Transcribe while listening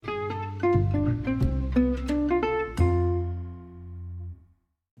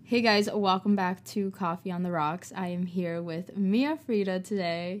Hey guys, welcome back to Coffee on the Rocks. I am here with Mia Frida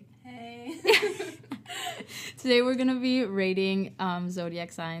today. Hey. Today we're going to be rating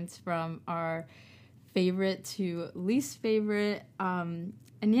zodiac signs from our favorite to least favorite. And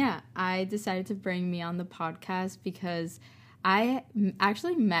yeah, I decided to bring Mia on the podcast because I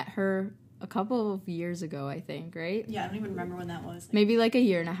actually met her a couple of years ago, I think, right? Yeah, I don't even remember when that was. Maybe like a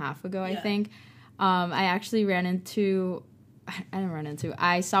year and a half ago, I think. I actually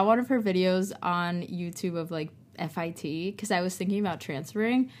I saw one of her videos on YouTube of like FIT because I was thinking about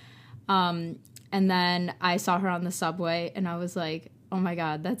transferring. And then I saw her on the subway and I was like, oh my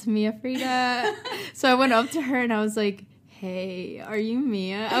God, that's Mia Frida. So I went up to her and I was like, hey, are you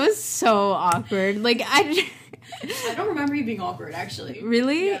Mia? I was so awkward. Like, I don't remember you being awkward, actually.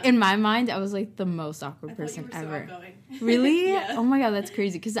 Really? Yeah. In my mind, I was like the most awkward person ever. So outgoing. Really? Yeah. Oh my God, that's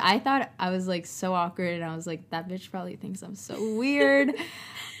crazy. Because I thought I was like so awkward and I was like, that bitch probably thinks I'm so weird.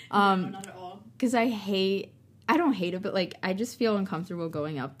 No, not at all. Because I don't hate it, but like I just feel uncomfortable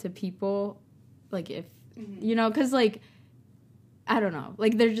going up to people. Like if, you know, because like, I don't know.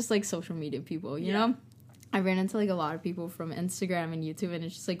 Like they're just like social media people, you know? I ran into like a lot of people from Instagram and YouTube and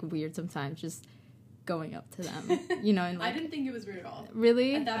it's just like weird sometimes just going up to them, you know? And like, I didn't think it was weird at all.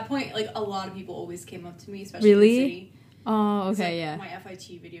 Really? At that point, like a lot of people always came up to me, especially in the city. Oh, okay, like, yeah. My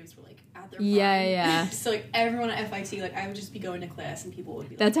FIT videos were like at their prime. Yeah. So like everyone at FIT, like I would just be going to class and people would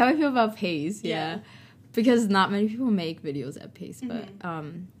be like, that's how I feel about Pace, yeah. Because not many people make videos at Pace,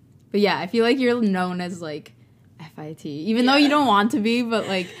 but yeah, I feel like you're known as like FIT, even though you don't want to be, but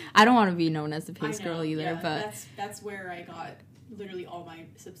like I don't want to be known as the Pace girl either. Yeah, but that's where I got literally all my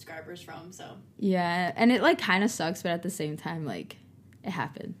subscribers from. So yeah, and it like kind of sucks, but at the same time, like it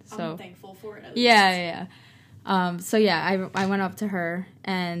happened. So I'm thankful for it. Yeah. So yeah, I went up to her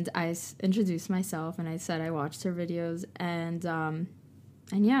and I introduced myself and I said I watched her videos and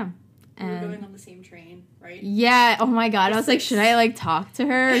yeah. We were going on the same train, right? Yeah. Oh my God. I was like, should I like talk to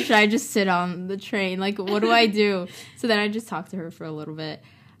her or should I just sit on the train? Like, what do I do? So then I just talked to her for a little bit.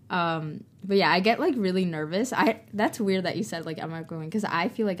 But yeah, I get like really nervous. That's weird that you said like I'm outgoing because I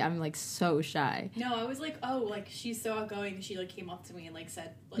feel like I'm like so shy. No, I was like, oh, like she's so outgoing. She like came up to me and like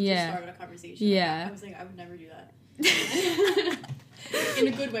said, let's just start a conversation. Yeah. Like, I was like, I would never do that. In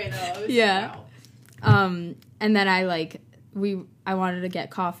a good way though. I was yeah. Like, wow. And then I wanted to get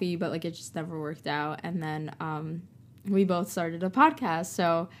coffee, but like it just never worked out. And then we both started a podcast.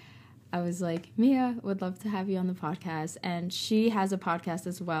 So I was like, Mia, would love to have you on the podcast. And she has a podcast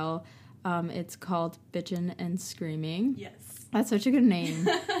as well. It's called Bitchin' and Screaming. Yes. That's such a good name.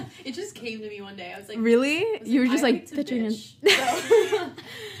 It just came to me one day. I was like, really? You were just like bitching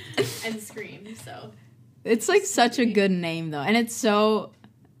and scream. So it's like such a good name though, and it's so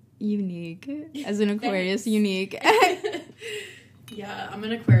unique as an Aquarius. Unique. Yeah, I'm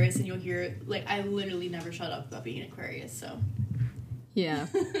an Aquarius, and you'll hear like I literally never shut up about being an Aquarius. So yeah.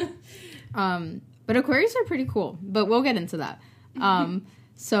 But Aquarius are pretty cool. But we'll get into that.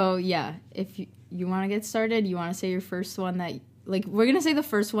 So yeah, if you want to get started, you want to say your first one that like we're gonna say the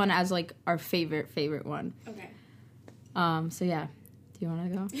first one as like our favorite one. Okay. So yeah, do you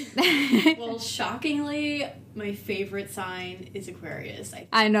want to go? Well, shockingly, my favorite sign is Aquarius.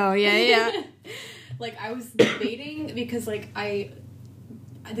 I know. Yeah. Like I was debating because like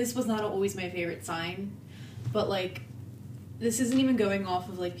this was not always my favorite sign, but like this isn't even going off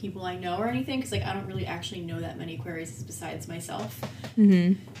of like people I know or anything because like I don't really actually know that many Aquariuses besides myself.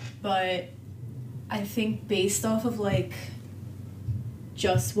 But I think based off of like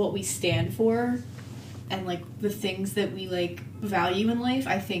just what we stand for and like the things that we like value in life,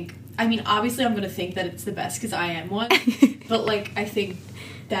 I mean obviously I'm gonna think that it's the best because I am one, but like I think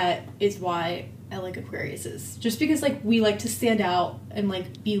that is why I like Aquariuses, just because like we like to stand out and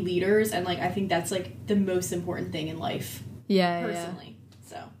like be leaders, and like I think that's like the most important thing in life. Yeah, personally.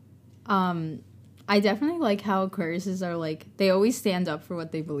 So, I definitely like how Aquariuses are like they always stand up for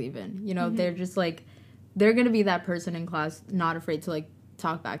what they believe in. You know, they're just like they're gonna be that person in class, not afraid to like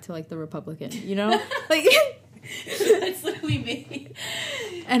talk back to like the Republican. You know, like that's literally me.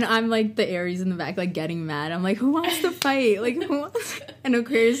 And I'm like the Aries in the back, like getting mad. I'm like, who wants to fight? Like, who wants? And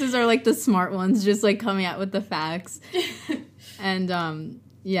Aquariuses are like the smart ones, just like coming out with the facts. And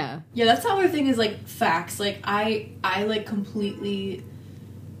yeah, that's how our thing is like facts. Like I like completely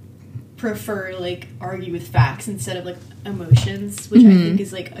prefer like argue with facts instead of like emotions, which I think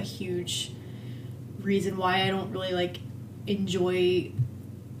is like a huge reason why I don't really like enjoy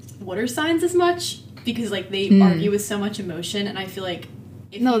water signs as much, because like they argue with so much emotion, and I feel like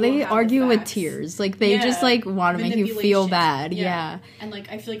they argue with tears. Like they just like want to make you feel bad. Yeah. And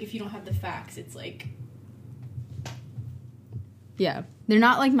like I feel like if you don't have the facts, it's like Yeah. They're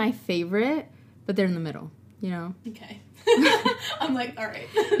not, like, my favorite, but they're in the middle, you know? Okay. I'm like, all right.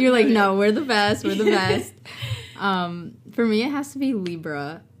 You're like, no, we're the best. We're the best. For me, it has to be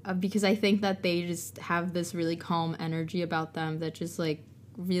Libra because I think that they just have this really calm energy about them that just, like,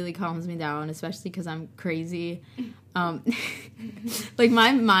 really calms me down, especially because I'm crazy. Like,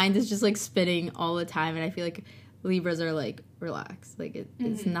 my mind is just, like, spinning all the time, and I feel like Libras are, like, relaxed. Like,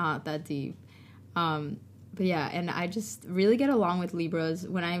 it's not that deep. But yeah, and I just really get along with Libras.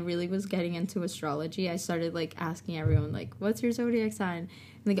 When I really was getting into astrology, I started, like, asking everyone, like, what's your zodiac sign?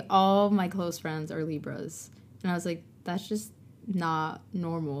 And, like, all my close friends are Libras. And I was like, that's just not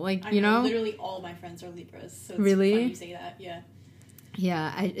normal. Like, you know? Literally all my friends are Libras. So it's really? funny you say that, yeah.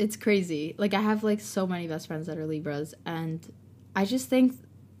 Yeah, it's crazy. Like, I have, like, so many best friends that are Libras. And I just think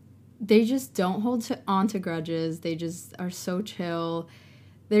they just don't hold on to grudges. They just are so chill.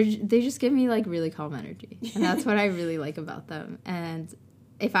 They just give me, like, really calm energy. And that's what I really like about them. And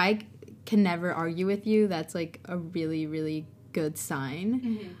if I can never argue with you, that's, like, a really, really good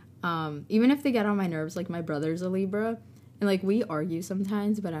sign. Even if they get on my nerves, like, my brother's a Libra. And, like, we argue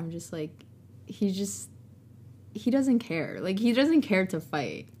sometimes, but I'm just, like, he doesn't care. Like, he doesn't care to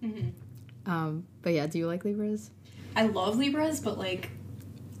fight. But, yeah, do you like Libras? I love Libras, but, like,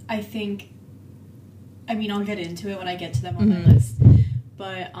 I think... I mean, I'll get into it when I get to them on my list.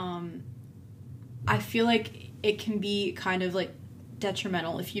 But I feel like it can be kind of, like,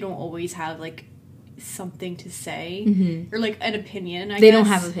 detrimental if you don't always have, like, something to say. Or, like, an opinion, I guess. They don't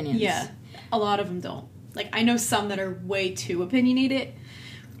have opinions. Yeah. A lot of them don't. Like, I know some that are way too opinionated.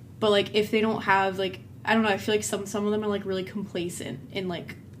 But, like, if they don't have, like... I don't know, I feel like some of them are, like, really complacent in,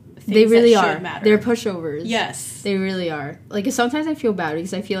 like, things they really that are. should matter. They're pushovers. Yes. They really are. Like, sometimes I feel bad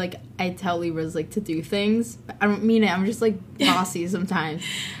because I feel like I tell Libras, like, to do things. I don't mean it. I'm just, like, bossy sometimes.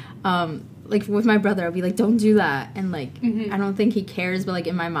 Like, with my brother, I'll be like, don't do that. And, like, I don't think he cares, but, like,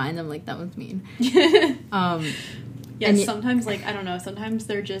 in my mind, I'm like, that was mean. Yeah, sometimes, like, I don't know, sometimes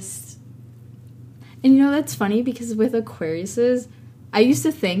they're just... And, you know, that's funny because with Aquariuses... I used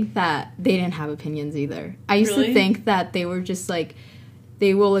to think that they didn't have opinions either. I used to think that they were just, like,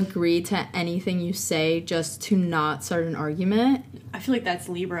 they will agree to anything you say just to not start an argument. I feel like that's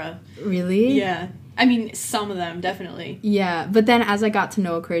Libra. Really? Yeah. I mean, some of them, definitely. Yeah, but then as I got to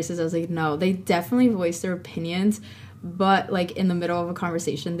know Aquariuses, I was like, no, they definitely voice their opinions, but, like, in the middle of a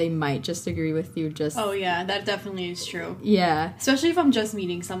conversation, they might just agree with you just... Oh, yeah, that definitely is true. Yeah. Especially if I'm just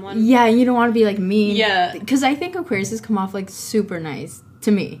meeting someone. Yeah, you don't want to be, like, mean. Yeah. Because I think Aquariuses come off, like, super nice to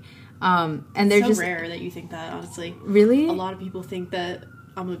me. And they're so just... rare that you think that, honestly. Really? A lot of people think that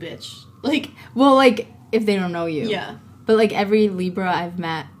I'm a bitch. Like... Well, like, if they don't know you. Yeah. But, like, every Libra I've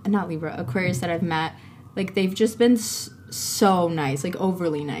met... Not Libra, Aquarius that I've met, like, they've just been so nice. Like,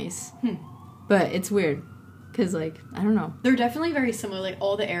 overly nice. But it's weird. Because, like, I don't know. They're definitely very similar. Like,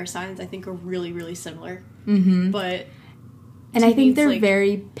 all the air signs, I think, are really, really similar. But... And I think they're, like,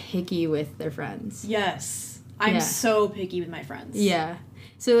 very picky with their friends. Yes. I'm so picky with my friends. Yeah.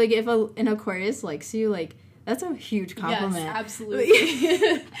 So, like, if an Aquarius likes you, like, that's a huge compliment. Yes, absolutely.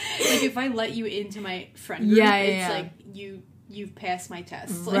 Like, if I let you into my friend group, it's like, you've passed my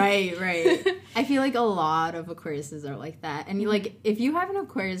test. Like... Right. I feel like a lot of Aquariuses are like that. And, like, if you have an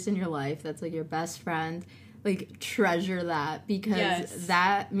Aquarius in your life that's, like, your best friend... Like, treasure that because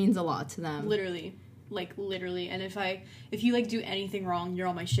that means a lot to them. Literally. Like, literally. And if you, like, do anything wrong, you're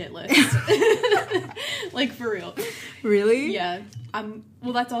on my shit list. Like, for real. Really? Yeah.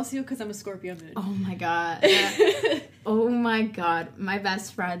 Well, that's also because I'm a Scorpio moon. Oh, my God. Yeah. Oh, my God. My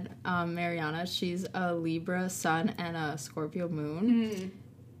best friend, Mariana, she's a Libra sun and a Scorpio moon.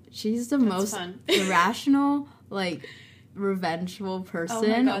 She's the most irrational, like... revengeful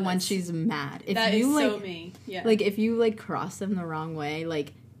person when she's mad. If that you is like, so me. Yeah. Like if you like cross them the wrong way,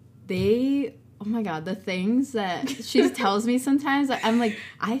 like they oh my god, the things that she tells me sometimes, like, I'm like,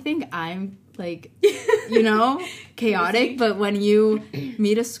 I think I'm like, you know, chaotic, but when you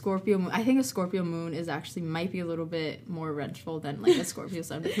meet a Scorpio moon, I think a Scorpio moon is actually might be a little bit more vengeful than like a Scorpio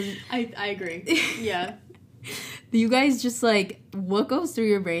sun. Because I agree. Yeah. You guys just like, what goes through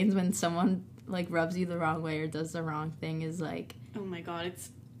your brains when someone like rubs you the wrong way or does the wrong thing is like, oh my god,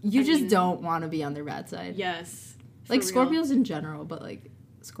 you just don't want to be on their bad side. Yes. Like Scorpios in general, but like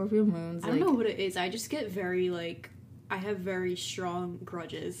Scorpio moons, I don't know what it is. I just get very like, I have very strong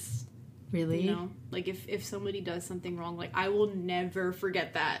grudges. Really? You know? Like if somebody does something wrong, like I will never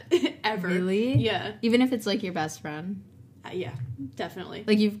forget that. Ever. Really? Yeah. Even if it's like your best friend? Yeah, definitely.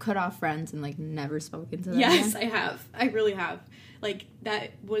 Like you've cut off friends and like never spoken to them? Yes, again? I have. I really have. Like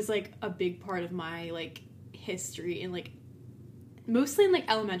that was like a big part of my like history and like mostly in, like,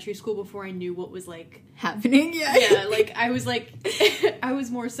 elementary school before I knew what was, like... happening, yeah. Yeah, like, I was, like... I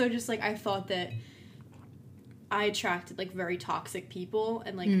was more so just, like, I thought that I attracted, like, very toxic people.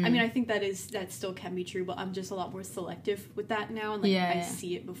 And, like, I mean, I think that still can be true, but I'm just a lot more selective with that now. And, like, I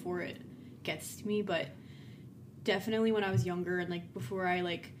see it before it gets to me. But definitely when I was younger and, like, before I,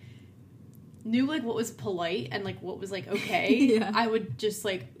 like... knew, like, what was polite and, like, what was, like, okay, I would just,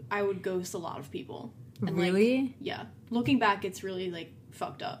 like, I would ghost a lot of people. And, really? Like, yeah. Looking back, it's really, like,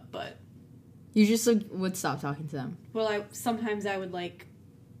 fucked up, but... You just, like, would stop talking to them? Well, sometimes I would, like,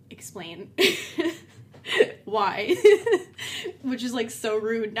 explain why. Which is, like, so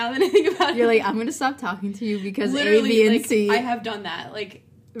rude now that I think about it. You're like, I'm gonna stop talking to you because literally, A, B, and like, C. I have done that, like...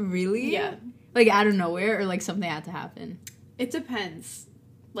 Really? Yeah. Like, out of nowhere, or, like, something had to happen? It depends.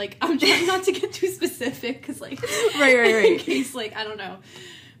 Like, I'm trying not to get too specific, because, like... Right. In case, like, I don't know.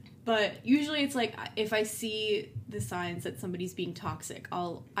 But usually it's, like, if I see the signs that somebody's being toxic,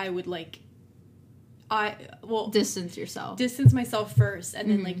 I would, like... Distance yourself. Distance myself first, and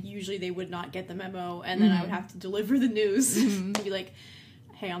then, like, usually they would not get the memo, and then I would have to deliver the news and be like,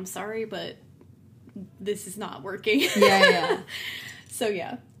 hey, I'm sorry, but this is not working. Yeah. So,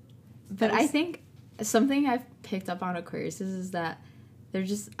 yeah. But I think something I've picked up on Aquariuses is that they're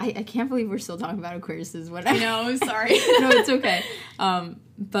just... I can't believe we're still talking about Aquariuses. I know, sorry. No, it's okay.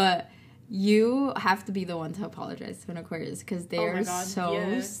 But you have to be the one to apologize to an Aquarius because they are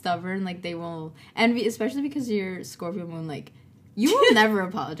so stubborn. Like, they will... And especially because you're Scorpio moon, like, you will never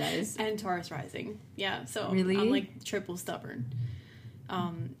apologize. And Taurus rising. Yeah, so really? I'm, like, triple stubborn.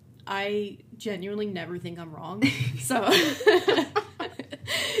 I genuinely never think I'm wrong. So...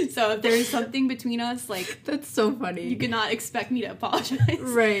 So if there is something between us, like... That's so funny. You cannot expect me to apologize.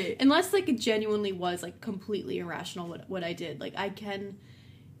 Right. Unless, like, it genuinely was, like, completely irrational what I did. Like, I can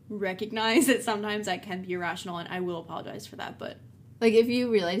recognize that sometimes I can be irrational, and I will apologize for that, but... Like, if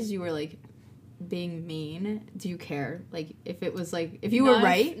you realized you were, like, being mean, do you care? Like, if it was, like... If you were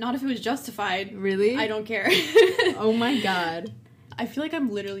right? Not if it was justified. Really? I don't care. Oh, my God. I feel like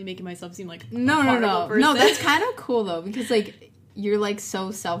I'm literally making myself seem like No. person. No, that's kind of cool, though, because, like... You're, like,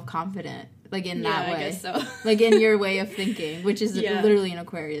 so self-confident, like, in that way. I guess so. Like, in your way of thinking, which is literally an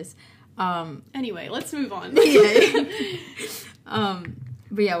Aquarius. Anyway, let's move on. But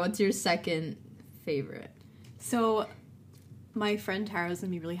yeah, what's your second favorite? So, my friend Tara's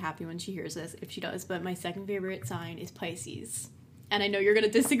gonna be really happy when she hears this, if she does, but my second favorite sign is Pisces. And I know you're gonna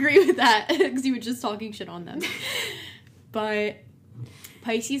disagree with that, because you were just talking shit on them. But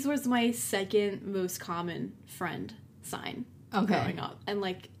Pisces was my second most common friend sign. Growing up. And,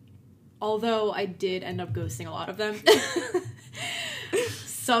 like, although I did end up ghosting a lot of them,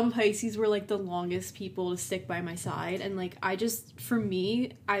 some Pisces were, like, the longest people to stick by my side. And, like, for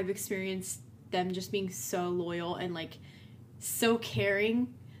me, I've experienced them just being so loyal and, like, so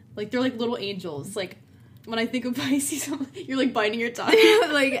caring. Like, they're like little angels. Like, when I think of Pisces, you're, like, biting your tongue.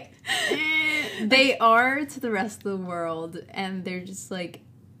 Like, they are to the rest of the world, and they're just, like...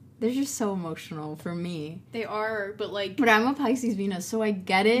 They're just so emotional for me. They are, but, like... But I'm a Pisces Venus, so I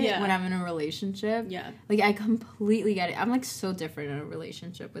get it when I'm in a relationship. Yeah. Like, I completely get it. I'm, like, so different in a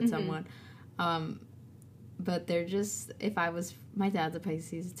relationship with someone. But they're just... My dad's a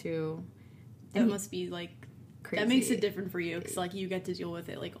Pisces, too. That must be, like... Crazy. That makes it different for you, because, like, you get to deal with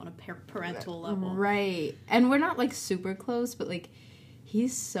it, like, on a parental level. Right. And we're not, like, super close, but, like...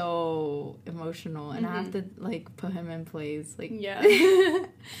 He's so emotional, and I have to, like, put him in place. Like, yeah.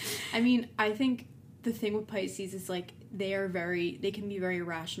 I mean, I think the thing with Pisces is, like, they can be very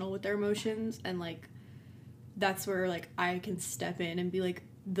irrational with their emotions, and, like, that's where, like, I can step in and be, like,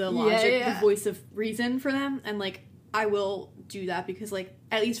 the logic, the voice of reason for them, and, like, I will do that because, like,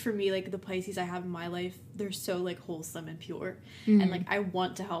 at least for me, like, the Pisces I have in my life, they're so, like, wholesome and pure, and, like, I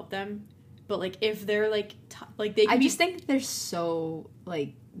want to help them. But, like, if they're, like, they can I just think they're so,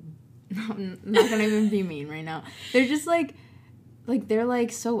 like, I'm not gonna even be mean right now. They're just, like, they're,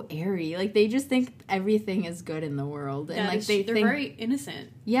 like, so airy. Like, they just think everything is good in the world. And, like, they're very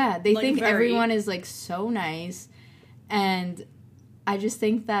innocent. Yeah, they like, think everyone is, like, so nice. And I just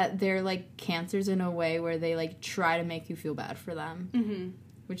think that they're, like, Cancers in a way where they, like, try to make you feel bad for them. Mm-hmm.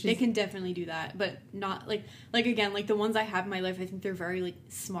 They can definitely do that, but not, like again, like, the ones I have in my life, I think they're very, like,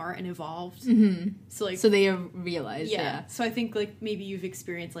 smart and evolved. Mm-hmm. So they realize, yeah. So I think, like, maybe you've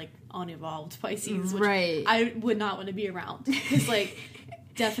experienced, like, unevolved Pisces, which right. I would not want to be around. Because, like,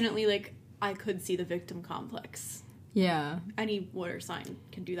 definitely, like, I could see the victim complex. Yeah. Any water sign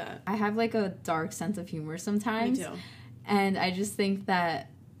can do that. I have, like, a dark sense of humor sometimes. Me too. And I just think that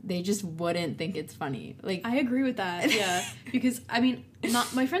they just wouldn't think it's funny. Like, I agree with that, yeah. Because, I mean,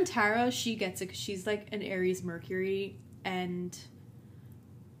 not my friend Tara, she gets it because she's, like, an Aries Mercury, and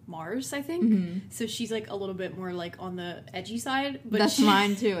Mars, I think. Mm-hmm. So she's like a little bit more like on the edgy side. But That's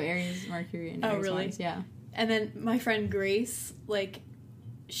mine too. Aries, Mercury, and Aries. Oh, really? Mars, yeah. And then my friend Grace, like,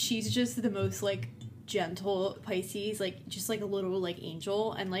 she's just the most like gentle Pisces, like just like a little like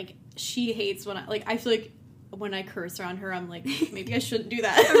angel, and like she hates when I feel like when I curse around her, I'm like, maybe I shouldn't do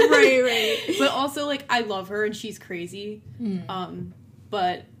that. right. But also, like, I love her and she's crazy.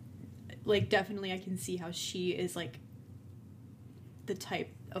 But like definitely I can see how she is like the type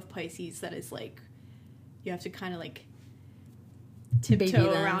of Pisces that is like you have to kind of like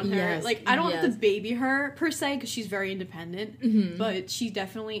tiptoe around her. Yes. Like, I don't have to baby her per se because she's very independent, but she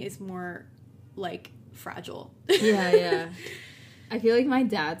definitely is more like fragile. Yeah. I feel like my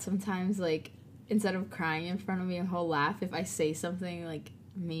dad sometimes, like, instead of crying in front of me, he'll laugh if I say something like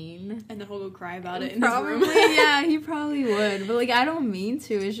mean, and then he'll go cry about it in probably his room. Yeah, he probably would, but like I don't mean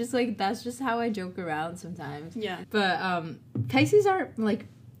to. It's just like that's just how I joke around sometimes. Yeah. But Pisces are like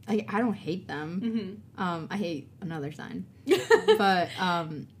I don't hate them. I hate another sign. But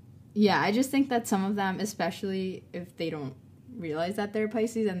yeah, I just think that some of them, especially if they don't realize that they're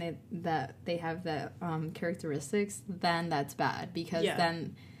Pisces and that they have that characteristics, then that's bad because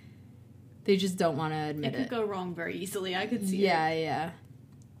then they just don't want to admit it. It could go wrong very easily. I could see it. Yeah.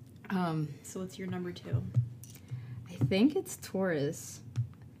 So what's your number 2? I think it's Taurus.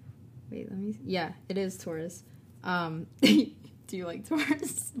 Wait, let me see. Yeah, it is Taurus. Do you like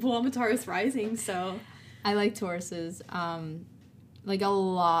Taurus? Well, I'm a Taurus rising, so I like Tauruses. Like a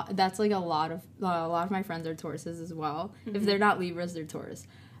lot. That's like a lot of my friends are Tauruses as well. If they're not Libras, they're Taurus.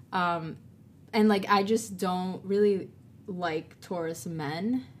 And like I just don't really like Taurus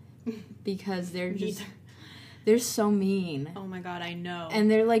men because they're so mean. Oh my god, I know.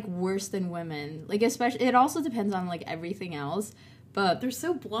 And they're like worse than women. Like especially, it also depends on like everything else, but they're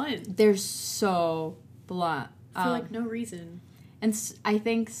so blunt. They're so blunt For like no reason. And I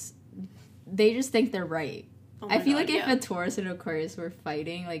think they just think they're right. Oh I feel God, like if a Taurus and Aquarius were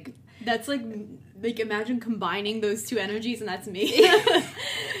fighting, like that's like imagine combining those two energies, and that's me.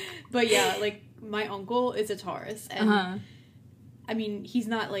 But yeah, like my uncle is a Taurus, and I mean he's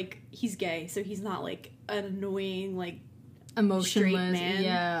not like he's gay, so he's not like an annoying like emotionless straight man.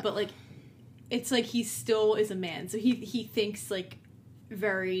 Yeah, but like it's like he still is a man, so he thinks like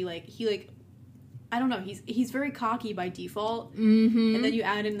very like he like. I don't know, he's very cocky by default, and then you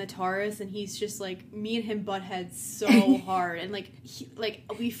add in the Taurus, and he's just like, me and him butt heads so hard, and like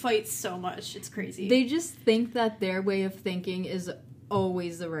we fight so much, it's crazy. They just think that their way of thinking is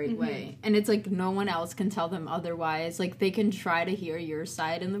always the right way, and it's like no one else can tell them otherwise. Like they can try to hear your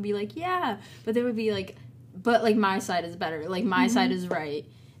side, and they'll be like, yeah, but they would be like, but like my side is better, like my side is right,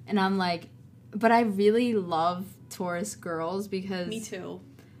 and I'm like, but I really love Taurus girls because me too.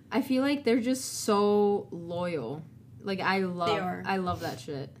 I feel like they're just so loyal. Like, I love that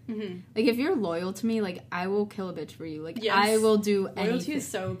shit. Like, if you're loyal to me, like, I will kill a bitch for you. Like, yes. I will do anything. Loyalty is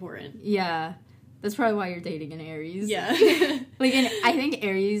so important. Yeah. That's probably why you're dating an Aries. Yeah. Like, and I think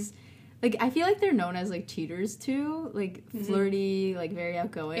Aries, like, I feel like they're known as, like, cheaters, too. Like, flirty, like, very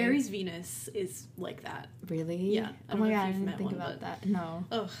outgoing. Aries Venus is like that. Really? Yeah. Oh my god, I didn't think about that. No.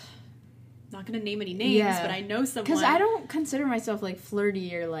 Ugh. Not gonna name any names, but I know someone. Because I don't consider myself like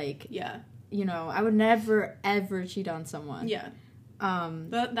flirty or like you know, I would never ever cheat on someone. Yeah.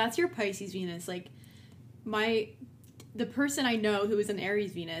 But that's your Pisces Venus. Like the person I know who is an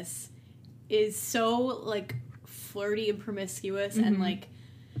Aries Venus is so like flirty and promiscuous and like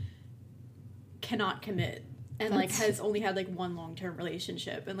cannot commit and like has only had like one long-term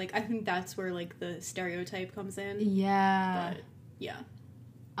relationship, and like I think that's where like the stereotype comes in. Yeah. But yeah.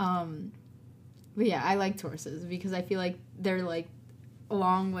 But yeah, I like Tauruses because I feel like they're like,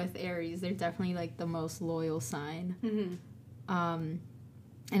 along with Aries, they're definitely like the most loyal sign. And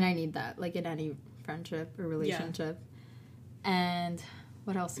I need that like in any friendship or relationship. Yeah. And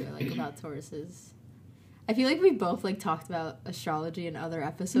what else do I like about Tauruses? I feel like we both like talked about astrology in other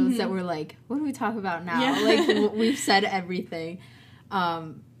episodes that were like, what do we talk about now? Yeah. Like we've said everything.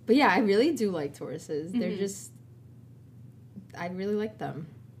 But yeah, I really do like Tauruses. They're just, I really like them.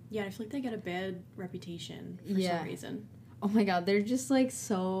 Yeah, I feel like they get a bad reputation for some reason. Oh my god, they're just like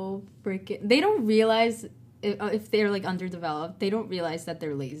so freaking. They don't realize if they're like underdeveloped. They don't realize that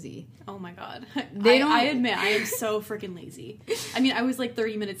they're lazy. Oh my god, I admit I am so freaking lazy. I mean, I was like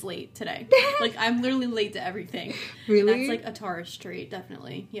 30 minutes late today. Like I'm literally late to everything. Really? And that's like a Taurus trait,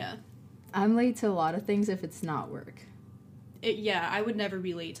 definitely. Yeah. I'm late to a lot of things if it's not work. Yeah, I would never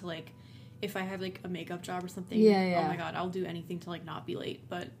be late to like. If I have, like, a makeup job or something, yeah. Oh my god, I'll do anything to, like, not be late.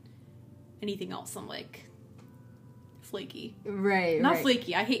 But anything else, I'm, like, flaky. Right, Not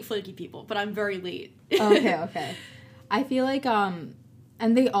flaky. I hate flaky people, but I'm very late. Okay. I feel like,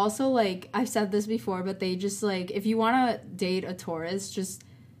 And they also, like, I've said this before, but they just, like, if you want to date a Taurus, just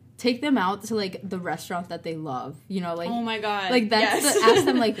take them out to, like, the restaurant that they love. You know, like... Oh, my God. Like, that's ask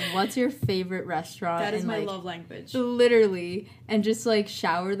them, like, what's your favorite restaurant? That is and, my like, love language. Literally. And just, like,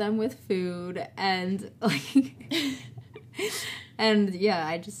 shower them with food. And, like... and, yeah,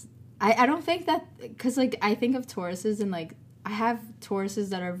 I don't think that... Because, like, I think of Tauruses and, like... I have Tauruses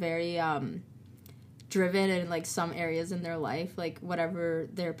that are very, driven in, like, some areas in their life, like, whatever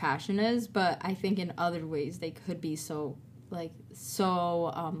their passion is, but I think in other ways they could be so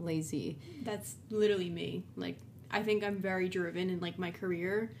lazy. That's literally me. Like, I think I'm very driven in, like, my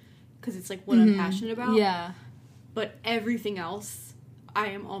career, because it's, like, what I'm passionate about. Yeah. But everything else, I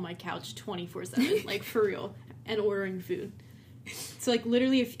am on my couch 24/7, like, for real, and ordering food. So, like,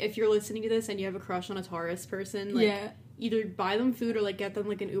 literally, if you're listening to this and you have a crush on a Taurus person, like, either buy them food or, like, get them,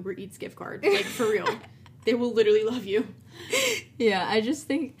 like, an Uber Eats gift card. Like, for real. They will literally love you. Yeah, I just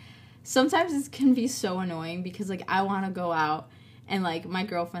think sometimes it can be so annoying because, like, I want to go out and, like, my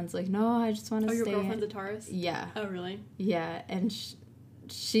girlfriend's like, no, I just want to stay. Oh, your girlfriend's a Taurus? Yeah. Oh, really? Yeah, and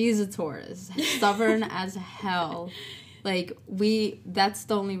she's a Taurus. Stubborn as hell. Like, that's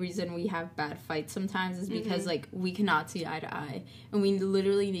the only reason we have bad fights sometimes is because, like, we cannot see eye to eye. And we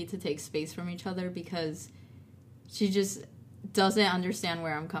literally need to take space from each other because she just doesn't understand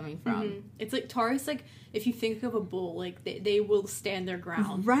where I'm coming from. It's like Taurus, like, if you think of a bull, like, they will stand their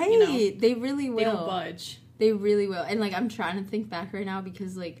ground. Right. You know? They really will. They don't budge. They really will. And, like, I'm trying to think back right now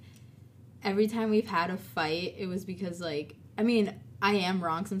because, like, every time we've had a fight, it was because, like, I mean, I am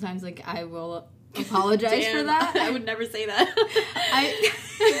wrong sometimes. Like, I will apologize for that. I would never say that.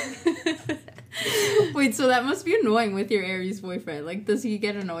 Wait, so that must be annoying with your Aries boyfriend. Like, does he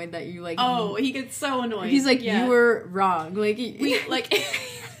get annoyed that you, like... Oh, he gets so annoyed. He's like, you were wrong. Like,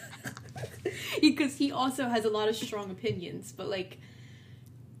 because he also has a lot of strong opinions, but, like,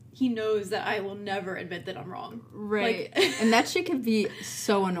 he knows that I will never admit that I'm wrong. Right. Like, and that shit can be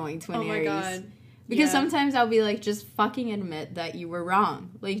so annoying to an Aries. Oh, my God. Because sometimes I'll be like, just fucking admit that you were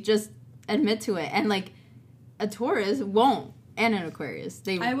wrong. Like, just admit to it. And, like, a Taurus won't. And an Aquarius.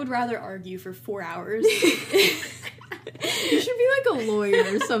 I would rather argue for 4 hours. You should be, like, a lawyer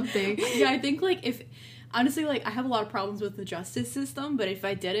or something. Yeah, I think, like, if... Honestly, like, I have a lot of problems with the justice system, but if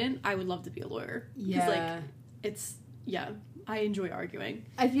I didn't, I would love to be a lawyer. Yeah. Like, it's... Yeah, I enjoy arguing.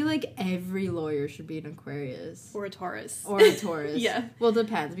 I feel like every lawyer should be an Aquarius. Or a Taurus. Or a Taurus. Yeah. Well, it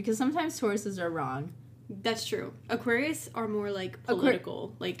depends, because sometimes Tauruses are wrong. That's true. Aquarius are more, like,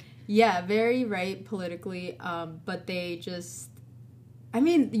 political. Like... Yeah, very right politically, but they just... I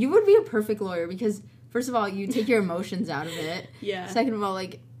mean, you would be a perfect lawyer because, first of all, you take your emotions out of it. Yeah. Second of all,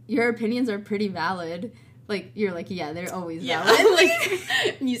 like, your opinions are pretty valid. Like, you're like, yeah, they're always valid.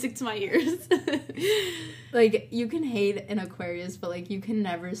 Like, music to my ears. Like, you can hate an Aquarius, but, like, you can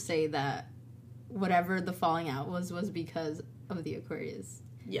never say that whatever the falling out was because of the Aquarius.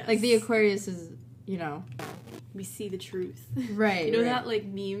 Yes. Like, the Aquarius is, you know... We see the truth. Right. You know that, like,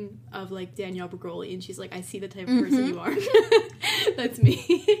 meme of, like, Danielle Bregoli, and she's like, I see the type of person you are. That's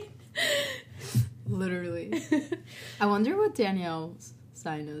me. Literally. I wonder what Danielle's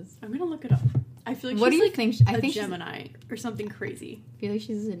sign is. I'm gonna look it up. I feel like what she's, do you like, think? I think Gemini or something crazy. I feel like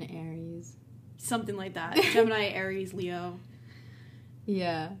she's an Aries. Something like that. Gemini, Aries, Leo.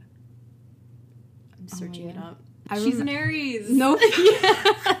 Yeah. I'm searching it up. She's an Aries. No.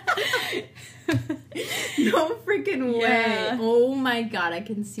 No freaking way. Oh my God, I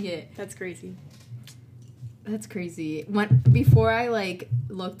can see it. That's crazy. That's crazy. Before I, like,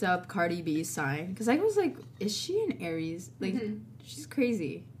 looked up Cardi B's sign, because I was like, is she an Aries? Like, she's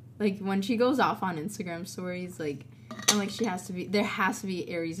crazy. Like, when she goes off on Instagram stories, like, I'm like, there has to be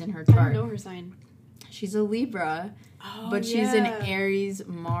Aries in her chart. I don't know her sign. She's a Libra, but she's an Aries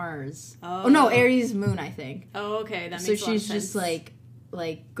Mars. Oh. Oh, no, Aries Moon, I think. Oh, okay, that makes so a lot of sense. So she's just, like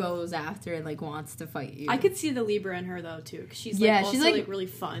goes after and, like, wants to fight you. I could see the Libra in her, though, too, because she's, like, also, like, really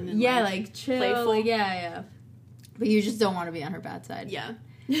fun and, like chill, playful. Like, yeah. But you just don't want to be on her bad side. Yeah.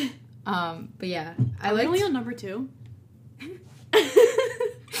 But yeah. I'm only on number 2.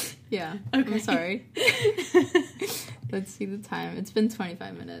 Yeah. Okay. I'm sorry. Let's see the time. It's been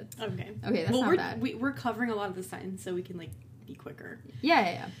 25 minutes. Okay. Okay, that's not bad. We're covering a lot of the signs, so we can, like, be quicker.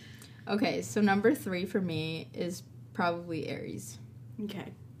 Yeah. Okay, so number 3 for me is probably Aries.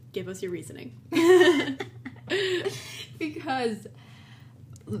 Okay. Give us your reasoning. Because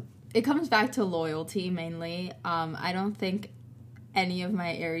it comes back to loyalty, mainly. I don't think any of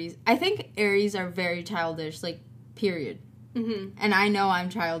my Aries... I think Aries are very childish, like, period. Mm-hmm. And I know I'm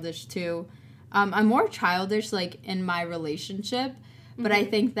childish, too. I'm more childish, like, in my relationship. But I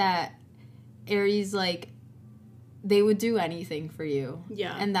think that Aries, like... they would do anything for you.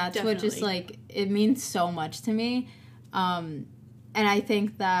 Yeah, and that's definitely. what just like it means so much to me. And I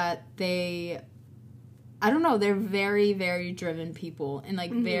think that I don't know, they're very, very driven people and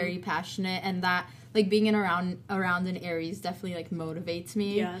like very passionate, and that like being around an Aries definitely like motivates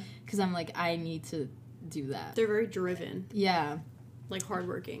me. Yeah, because I'm like, I need to do that. they're very driven. Yeah, like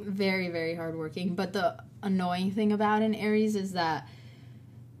hardworking. very, very hardworking. But the annoying thing about an Aries is that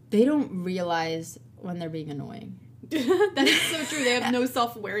they don't realize when they're being annoying. That is so true. They have no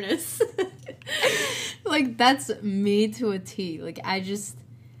self-awareness. Like, that's me to a T. Like, I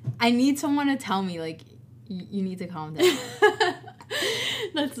need someone to tell me, like, you need to calm down.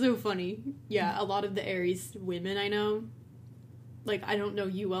 That's so funny. Yeah, a lot of the Aries women I know, like, I don't know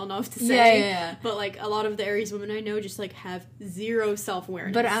you well enough to say, yeah. but, like, a lot of the Aries women I know just, like, have zero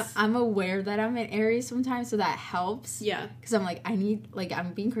self-awareness. But I'm aware that I'm an Aries sometimes, so that helps. Yeah. Because I'm like,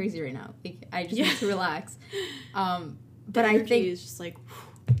 I'm being crazy right now. Like, I just need to relax. But the I think is just, like,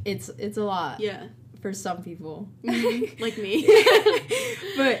 it's a lot. Yeah. For some people. Like me.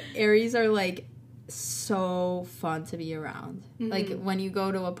 But Aries are, like, so fun to be around. Like, when you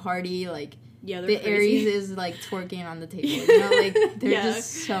go to a party, like, yeah, the crazy. Aries is, like, twerking on the table. You know? Like, they're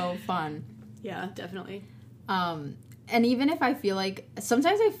just so fun. Yeah, definitely. And even if I feel like...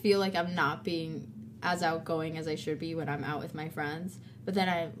 Sometimes I feel like I'm not being as outgoing as I should be when I'm out with my friends. But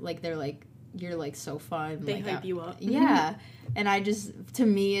then they're like, you're, like, so fun. They like, hype you up. Yeah. And I just... To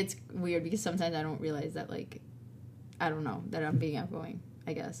me, it's weird because sometimes I don't realize that, like... I don't know. That I'm being outgoing,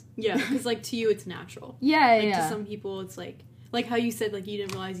 I guess. Yeah, because, like, to you, it's natural. Yeah, like, yeah. to some people, it's, like how you said, like, you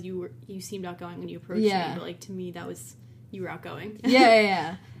didn't realize you seemed outgoing when you approached me. But, like, to me, that was... You were outgoing.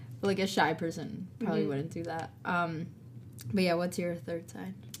 Yeah. But, like, a shy person probably wouldn't do that. But, yeah, what's your third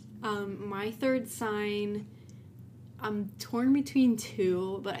sign? My third sign... I'm torn between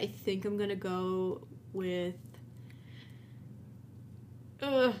two, but I think I'm gonna go with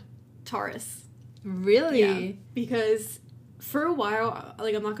Taurus. Really? Yeah, because for a while,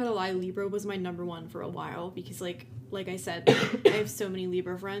 like, I'm not gonna lie, Libra was my number one for a while because, like I said, I have so many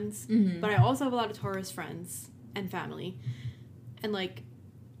Libra friends, but I also have a lot of Taurus friends and family, and, like,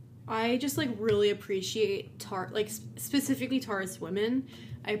 I just, like, really appreciate specifically Taurus women.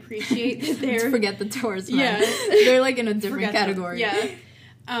 I appreciate that they're... Forget the Taurus men. Yeah. They're, like, in a different category. Yeah.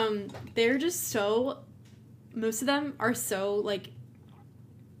 They're just so... Most of them are so, like,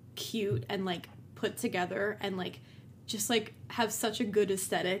 cute and, like, put together and, like, just, like, have such a good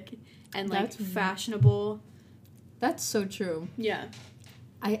aesthetic and, like, fashionable. That's so true. Yeah.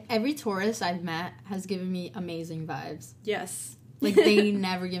 Every Taurus I've met has given me amazing vibes. Yes. Like, they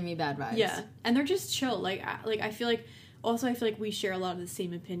never give me bad vibes. Yeah. And they're just chill. Like, I feel like... Also, I feel like we share a lot of the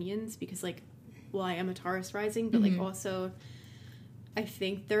same opinions because, like, well, I am a Taurus rising, but, like, also, I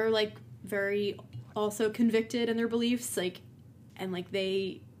think they're, like, very also convicted in their beliefs, like, and, like,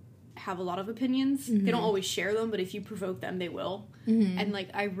 they have a lot of opinions. They don't always share them, but if you provoke them, they will. And, like,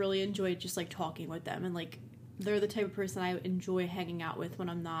 I really enjoy just, like, talking with them, and, like, they're the type of person I enjoy hanging out with when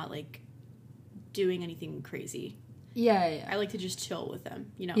I'm not, like, doing anything crazy. Yeah. I like to just chill with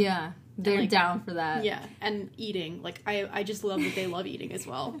them, you know? Yeah. They're, like, down for that. Yeah, and eating. Like, I just love that they love eating as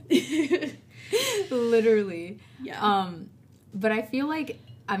well. Literally. Yeah. But I feel like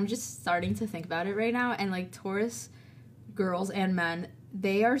I'm just starting to think about it right now, and, like, Taurus girls and men,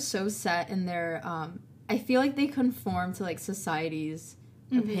 they are so set in their, I feel like they conform to, like, society's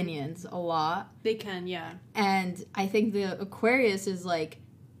opinions a lot. They can, yeah. And I think the Aquarius is, like,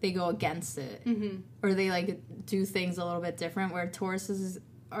 they go against it. Or they, like, do things a little bit different, where Tauruses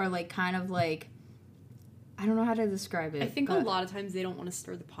are, like, kind of, like, I don't know how to describe it. I think a lot of times they don't want to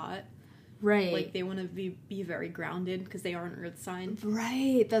stir the pot. Right. Like, they want to be very grounded because they are an earth sign.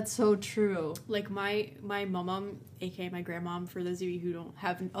 Right. That's so true. Like, my mom, aka my grandmom, for those of you who don't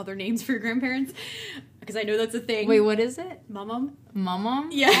have other names for your grandparents, because I know that's a thing. Wait, what is it? Mom? Mom?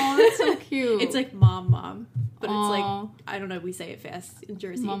 Yeah. Oh, that's so cute. It's like mom. But Aww. it's like, I don't know, we say it fast in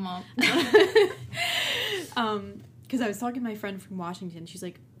Jersey. Mom. Because I was talking to my friend from Washington. She's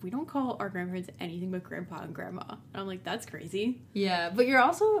like, we don't call our grandparents anything but grandpa and grandma. And I'm like, that's crazy. Yeah, but you're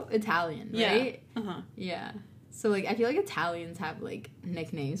also Italian, right? Yeah. Uh-huh. Yeah. So, like, I feel like Italians have, like,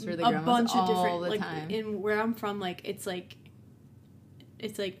 nicknames for the A grandmas bunch all of different, the like, time. in where I'm from, like, it's like,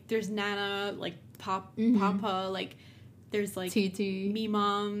 there's Nana, like, Papa, like, there's, like, TT. me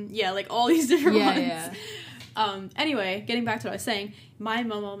mom. Yeah, like, all these different ones. Yeah. Anyway, getting back to what I was saying, my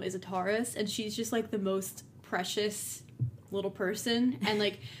mom is a Taurus, and she's just, like, the most precious little person, and,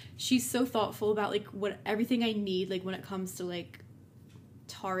 like, she's so thoughtful about, like, what everything I need, like, when it comes to, like,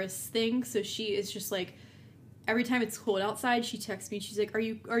 Taurus things. So she is just, like, every time it's cold outside, she texts me. She's like, "Are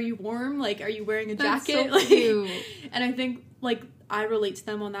you warm? Like, are you wearing a That's jacket?" so cute. And I think like I relate to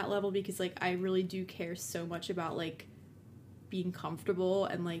them on that level because like I really do care so much about like being comfortable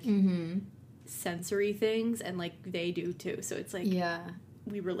and like sensory things, and like they do too. So it's like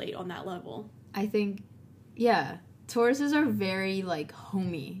we relate on that level. I think Tauruses are very like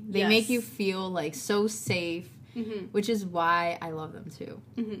homey. They make you feel like so safe, which is why I love them too.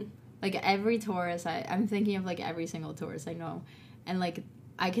 Like every Taurus, I'm thinking of like every single Taurus I know, and like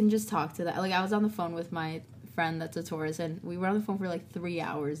I can just talk to that. Like I was on the phone with my friend that's a Taurus, and we were on the phone for like 3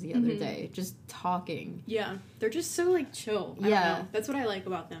 hours the other day, just talking. Yeah, they're just so like chill. I don't know. That's what I like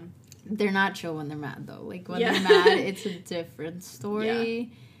about them. They're not chill when they're mad though. Like when they're mad, it's a different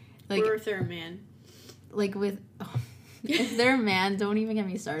story. Like, or if they're a man. Like with, if they're a man, don't even get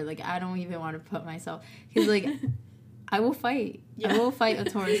me started. Like I don't even want to put myself, because like I will fight. I will fight a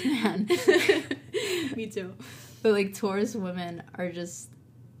Taurus man. Me too. But like Taurus women are just,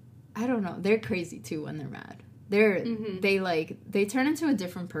 I don't know. They're crazy too when they're mad. They turn into a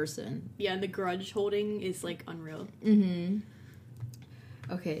different person. Yeah, and the grudge holding is like unreal.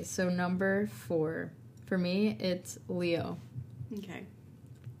 Okay, so number 4 for me, it's Leo. Okay.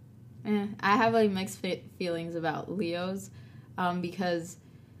 I have like mixed feelings about Leos, because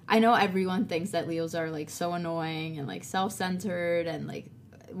I know everyone thinks that Leos are like so annoying and like self-centered and like,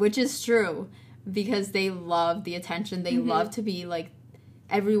 which is true, because they love the attention. They love to be like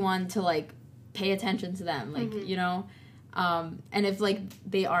everyone to like pay attention to them, like you know, and if like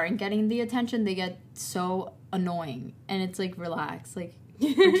they aren't getting the attention, they get so annoying, and it's like, relax, like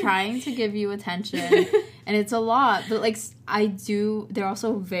we're trying to give you attention, and it's a lot, but like they're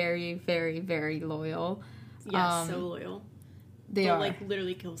also very, very, very loyal. Yeah, so loyal. They'll like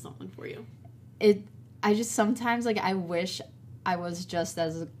literally kill someone for you. I just sometimes like I wish I was just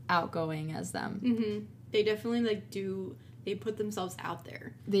as outgoing as them. They definitely like they put themselves out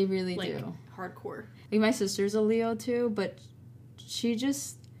there. They really like, do. Hardcore. Like my sister's a Leo too, but she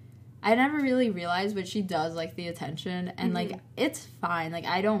just, I never really realized, but she does like the attention, and like it's fine. Like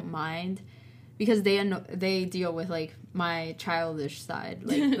I don't mind, because they deal with like my childish side,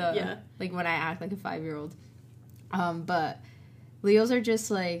 like the like when I act like a 5-year-old. But Leos are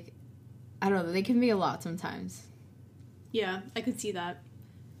just like, I don't know, they can be a lot sometimes. Yeah, I could see that.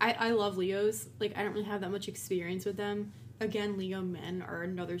 I love Leos. Like I don't really have that much experience with them. Again, Leo men are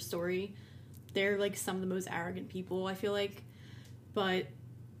another story. They're like some of the most arrogant people, I feel like. But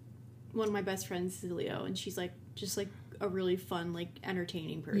one of my best friends is a Leo, and she's like just like a really fun, like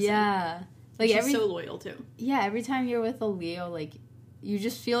entertaining person. Yeah. Like she's so loyal too. Yeah, every time you're with a Leo, like you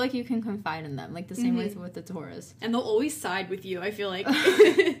just feel like you can confide in them. Like the same way with the Taurus. And they'll always side with you, I feel like.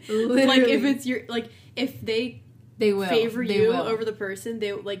 Literally. Like if it's your, like if they will favor you over the person,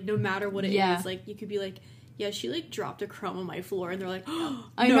 they like, no matter what it is, like you could be like, yeah, she like dropped a crumb on my floor, and they're like, oh,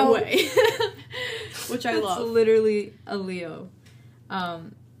 I no know. way. Which I love. It's literally a Leo. I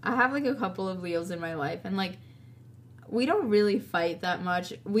have like a couple of Leos in my life, and like we don't really fight that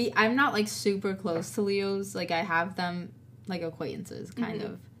much. I'm not like super close to Leos. Like I have them like acquaintances kind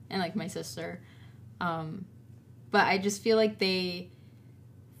of, and like my sister. But I just feel like they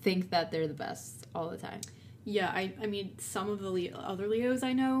think that they're the best all the time. Yeah, I mean, some of the other Leos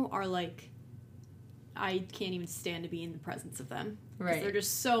I know are like, I can't even stand to be in the presence of them. Right. They're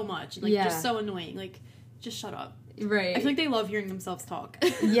just so much, like, just so annoying. Like, just shut up. Right. I feel like they love hearing themselves talk.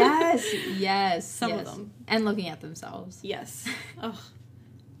 Yes. Some of them. And looking at themselves. Yes. Ugh.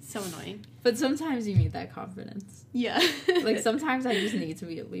 So annoying. But sometimes you need that confidence. Yeah. Like, sometimes I just need to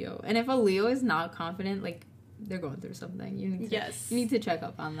be a Leo. And if a Leo is not confident, like, they're going through something. You need to check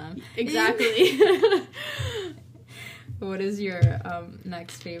up on them. Exactly. What is your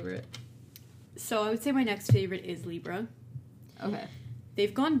next favorite? So I would say my next favorite is Libra. Okay.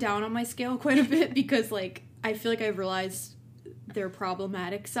 They've gone down on my scale quite a bit because, like, I feel like I've realized their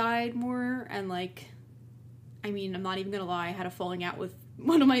problematic side more, and, like, I mean, I'm not even gonna lie, I had a falling out with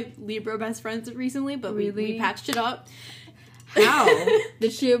one of my Libra best friends recently, but we patched it up. How?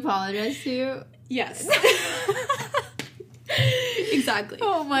 Did she apologize to you? Yes. Exactly.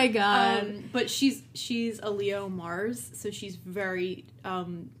 Oh my god. But she's a Leo Mars, so she's very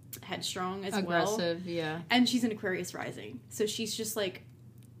headstrong as well. Aggressive, yeah. And she's an Aquarius rising, so she's just like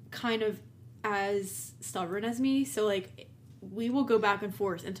kind of as stubborn as me. So like we will go back and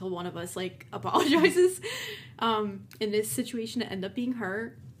forth until one of us like apologizes. In this situation, it ended up being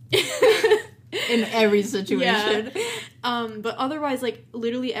her. In every situation. Yeah. But otherwise, like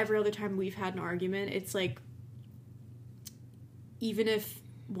literally every other time we've had an argument, it's like, even if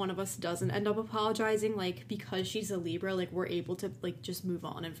one of us doesn't end up apologizing, like, because she's a Libra, like, we're able to, like, just move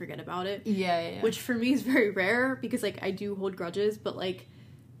on and forget about it. Yeah. Which for me is very rare because, like, I do hold grudges, but, like,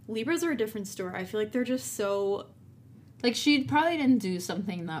 Libras are a different story. I feel like they're just so... Like, she probably didn't do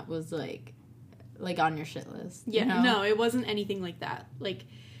something that was, like on your shit list. Yeah, you know? No, it wasn't anything like that. Like,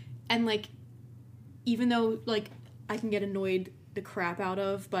 and, like, even though, like, I can get annoyed the crap out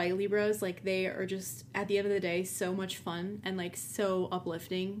of by Libras, like, they are just, at the end of the day, so much fun and, like, so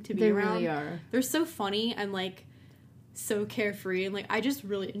uplifting to be around. They really are. They're so funny and, like, so carefree, and, like, I just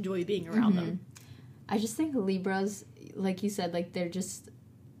really enjoy being around them. I just think Libras, like you said, like,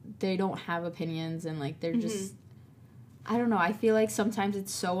 they don't have opinions, and, like, they're just, I don't know, I feel like sometimes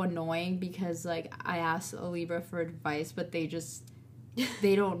it's so annoying because, like, I ask a Libra for advice, but they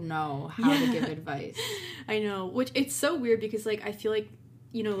don't know how to give advice. I know, which it's so weird because, like, I feel like,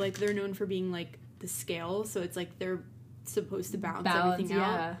 you know, like, they're known for being, like, the scale, so it's like they're supposed to balance everything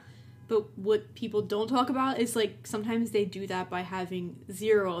out. But what people don't talk about is, like, sometimes they do that by having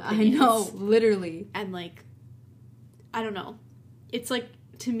zero opinions. I know, literally. And, like, I don't know. It's, like,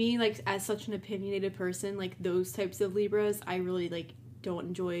 to me, like, as such an opinionated person, like, those types of Libras, I really, like, don't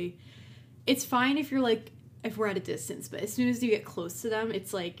enjoy. It's fine if you're, like, if we're at a distance, but as soon as you get close to them,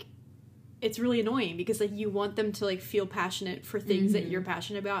 it's, like, it's really annoying because, like, you want them to, like, feel passionate for things that you're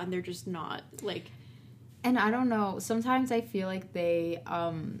passionate about, and they're just not, like... And I don't know, sometimes I feel like they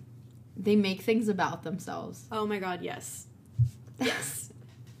make things about themselves. Oh my god, yes. Yes.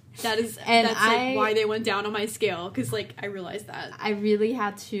 That's like, why they went down on my scale, because, like, I realized that. I really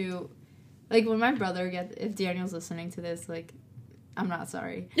had to, like, when my brother if Daniel's listening to this, like, I'm not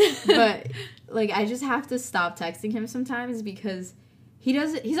sorry. But, like, I just have to stop texting him sometimes because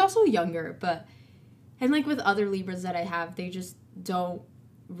he's also younger, and, like, with other Libras that I have, they just don't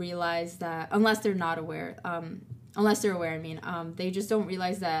realize that, unless they're aware, they just don't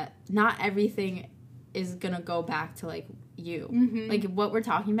realize that not everything is gonna go back to, like, you. Like, what we're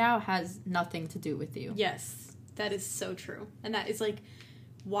talking about has nothing to do with you. Yes, that is so true. And that is, like,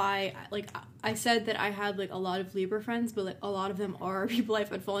 why, like, I said that I had, like, a lot of Libra friends, but, like, a lot of them are people I've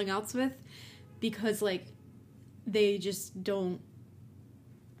had falling outs with because, like, they just don't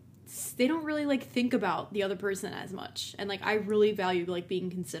really, like, think about the other person as much. And, like, I really value, like, being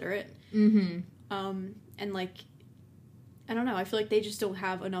considerate. And, like, I don't know, I feel like they just don't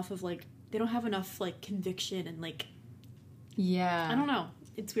have enough of, like, they don't have enough, like, conviction and, like... Yeah. I don't know.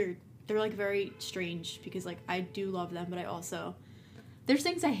 It's weird. They're, like, very strange because, like, I do love them, but I also... There's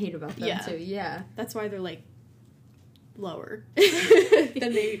things I hate about them, too. Yeah. That's why they're, like, lower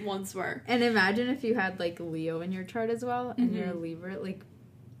than they once were. And imagine if you had, like, Leo in your chart as well, and you're a Libra, like...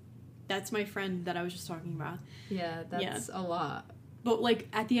 That's my friend that I was just talking about. Yeah, that's a lot. But, like,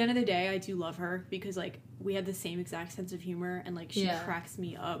 at the end of the day, I do love her because, like, we have the same exact sense of humor, and, like, she cracks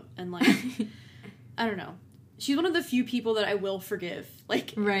me up, and, like, I don't know. She's one of the few people that I will forgive,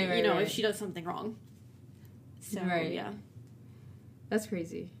 like, if she does something wrong. So, yeah. That's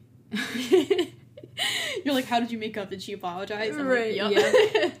crazy. You're like, how did you make up? Did she apologize? I'm right, like, yep.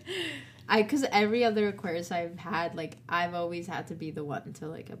 Yeah. Because every other Aquarius I've had, like, I've always had to be the one to,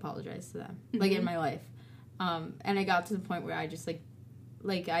 like, apologize to them, like, in my life. And I got to the point where I just,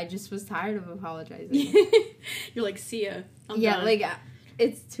 like, I just was tired of apologizing. You're like, see ya. I'm done. Like,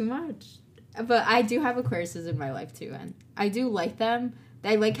 it's too much. But I do have Aquariuses in my life, too, and I do like them.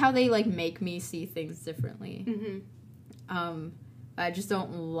 I like how they, like, make me see things differently. I just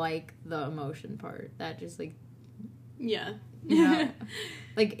don't like the emotion part. That just, like... Yeah. You know?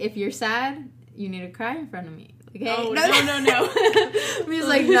 Like, if you're sad, you need to cry in front of me. Like, hey, oh, no. He's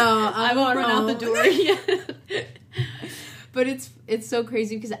like, no, I won't run out the door. Yeah. But it's so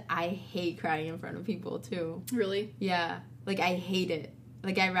crazy because I hate crying in front of people, too. Really? Yeah. Like, I hate it.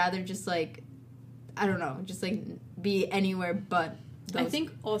 Like, I'd rather just, like, I don't know, just, like, be anywhere but those. I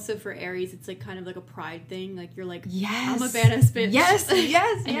think also for Aries, it's, like, kind of like a pride thing. Like, you're like, yes, I'm a badass bitch. Yes.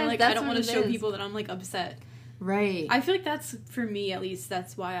 And you're like, I don't want to show people that I'm, like, upset. Right. I feel like that's, for me at least,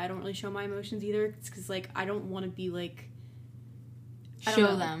 that's why I don't really show my emotions either. It's because, like, I don't want to be, like...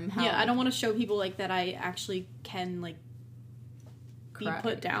 Show them how... Yeah, I don't want to show people, like, that I actually can, like, be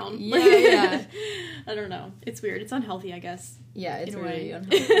put down. Yeah. I don't know. It's weird. It's unhealthy, I guess. Yeah, it's really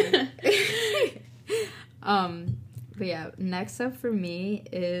unhealthy. But yeah, next up for me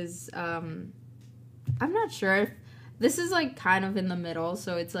is, I'm not sure if, this is, like, kind of in the middle,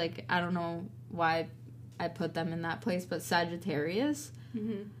 so it's, like, I don't know why I put them in that place, but Sagittarius.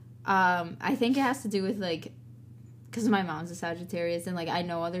 I think it has to do with, like, because my mom's a Sagittarius, and, like, I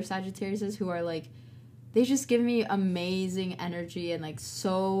know other Sagittariuses who are, like, they just give me amazing energy and, like,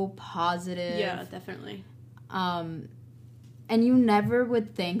 so positive. Yeah, definitely. And you never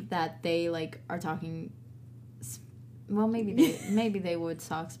would think that they, like, are talking... Well, maybe they would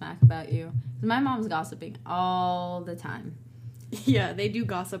talk smack about you. My mom's gossiping all the time. Yeah, they do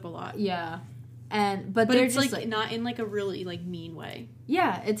gossip a lot. Yeah. But they're it's, just, like, not in, like, a really, like, mean way.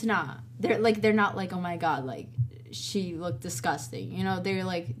 Yeah, it's not. They're not, like, oh, my God, like, she looked disgusting. You know,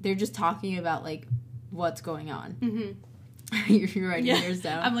 they're just talking about, like, what's going on. Mm-hmm. You're writing yours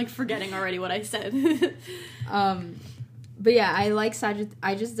down. I'm, like, forgetting already what I said. But, yeah, I like Sagittarius.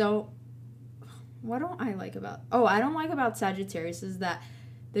 I just don't... What don't I like about... Oh, I don't like about Sagittarius is that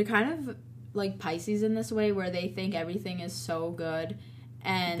they're kind of like Pisces in this way where they think everything is so good.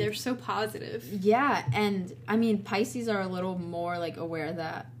 And they're so positive. Yeah, and I mean, Pisces are a little more like aware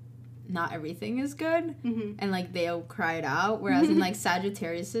that not everything is good. Mm-hmm. And like they'll cry it out. Whereas in like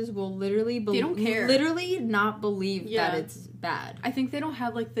Sagittariuses will literally they don't care. Literally not believe that it's bad. I think they don't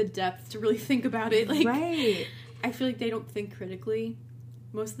have like the depth to really think about it. Like, right. I feel like they don't think critically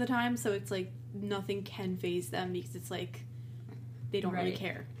most of the time, so it's like nothing can faze them because it's like they don't really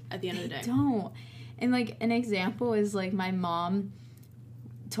care at the end of the day. They don't. And like an example is like my mom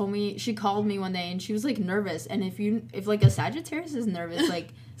told me, she called me one day and she was like nervous, and if like a Sagittarius is nervous, like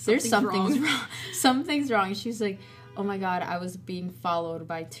there's something's wrong. Something's wrong. She was like, oh my God, I was being followed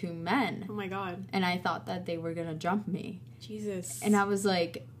by 2 men. Oh my God. And I thought that they were gonna jump me. Jesus. And I was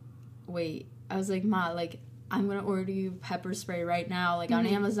like, wait. I was like, Ma, like I'm gonna order you pepper spray right now, like on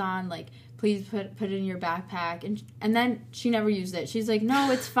Amazon, like please put it in your backpack. And then she never used it. She's like,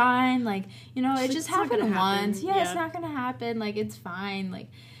 no, it's fine, like, you know, it just happened once. Yeah, it's not gonna happen, like it's fine, like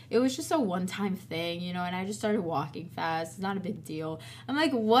it was just a one-time thing, you know. And I just started walking fast. It's not a big deal. I'm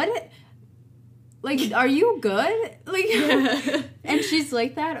like, what? Like, are you good? Like, and she's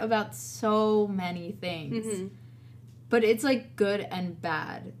like that about so many things. Mm-hmm. But it's, like, good and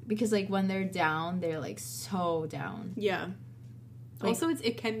bad. Because, like, when they're down, they're, like, so down. Yeah. Like, also,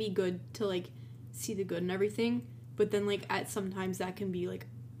 it can be good to, like, see the good in everything. But then, like, sometimes that can be, like,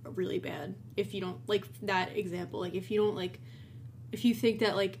 really bad. If you don't, like, that example. Like, if you don't, like, if you think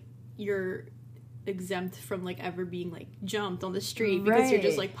that, like, you're exempt from, like, ever being, like, jumped on the street because you're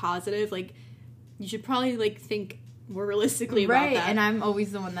just, like, positive, like, you should probably, like, think more realistically about that. Right, and I'm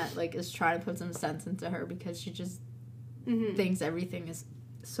always the one that, like, is trying to put some sense into her because she just... thinks everything is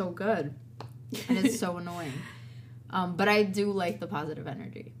so good and it's so annoying, but I do like the positive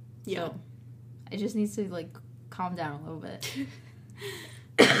energy. So it just needs to like calm down a little bit.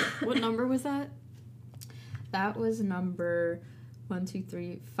 What number was that? That was number 1, 2,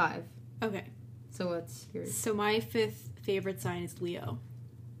 3, 5. Okay, so what's yours? So my 5th favorite sign is Leo,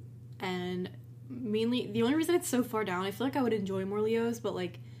 and mainly the only reason it's so far down, I feel like I would enjoy more Leos, but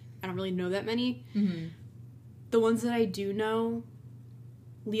like I don't really know that many. The ones that I do know,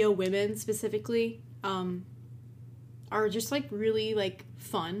 Leo women specifically, are just, like, really, like,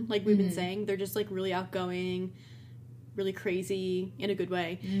 fun. Like we've been saying, they're just, like, really outgoing, really crazy in a good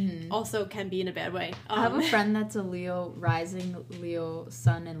way. Also can be in a bad way. I have a friend that's a Leo rising, Leo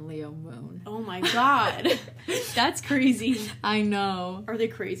sun, and Leo moon. Oh, my God. That's crazy. I know. Are they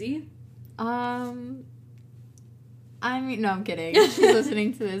crazy? I mean, no, I'm kidding. She's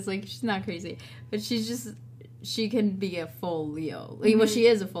listening to this. Like, she's not crazy. But she's just... She can be a full Leo. Like, well, she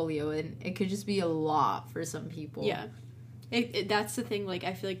is a full Leo, and it could just be a lot for some people. Yeah. That's the thing. Like,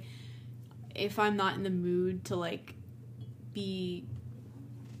 I feel like if I'm not in the mood to, like, be...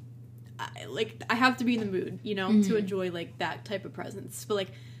 I have to be in the mood, you know, to enjoy, like, that type of presence. But, like,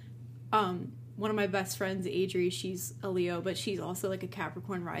 one of my best friends, Adri, she's a Leo, but she's also, like, a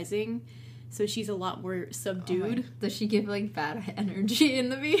Capricorn rising. So she's a lot more subdued. Does she give, like, bad energy in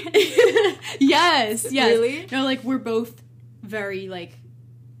the beginning? Yes. Really? No, like, we're both very, like,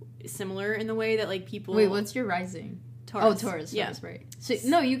 similar in the way that, like, people... Wait, what's your rising? Taurus. Oh, Taurus. Yeah. Right. So,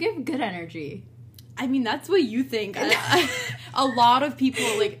 no, you give good energy. I mean, that's what you think. A lot of people,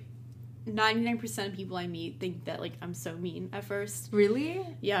 like, 99% of people I meet think that, like, I'm so mean at first. Really?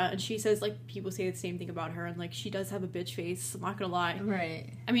 Yeah, and she says, like, people say the same thing about her, and, like, she does have a bitch face, I'm not gonna lie.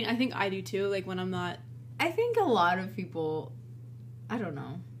 Right. I mean, I think I do, too, like, when I'm not... I think a lot of people... I don't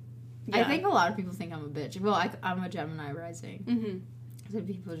know. Yeah. I think a lot of people think I'm a bitch. Well, I'm a Gemini rising. So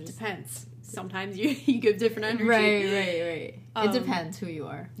people just... Depends. Sometimes you give different energy. Right. It depends who you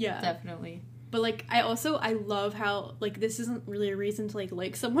are. Yeah. Definitely. But, like, I love how, like, this isn't really a reason to,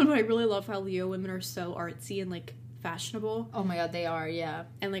 like someone, but I really love how Leo women are so artsy and, like, fashionable. Oh, my God, they are, yeah.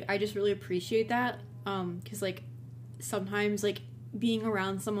 And, like, I just really appreciate that, because, like, sometimes, like, being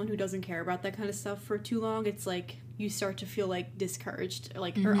around someone who doesn't care about that kind of stuff for too long, it's, like, you start to feel, like, discouraged,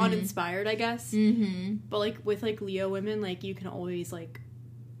 like, or uninspired, I guess. But, like, with, like, Leo women, like, you can always, like,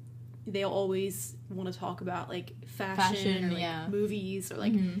 they always want to talk about like fashion or like yeah. movies or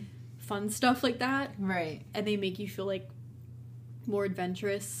like fun stuff like that. Right. And they make you feel like more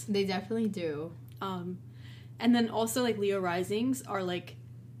adventurous. They definitely do. And then also like Leo risings are like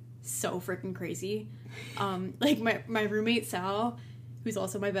so freaking crazy. Like my roommate Sal, who's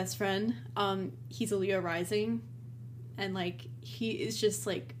also my best friend, he's a Leo rising, and like he is just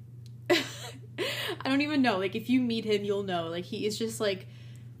like I don't even know, like if you meet him you'll know, like he is just like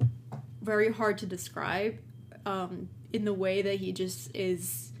very hard to describe in the way that he just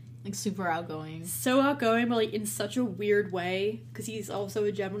is like super outgoing, so outgoing, but like in such a weird way, because he's also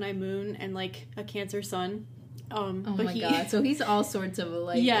a Gemini moon and like a Cancer sun. Oh my god, so he's all sorts of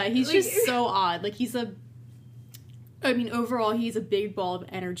like, yeah, he's like, just so odd. Like overall he's a big ball of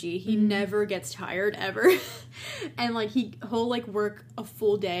energy. He never gets tired ever. And like he'll like work a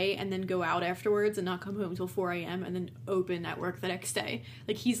full day and then go out afterwards and not come home until 4 a.m. and then open at work the next day.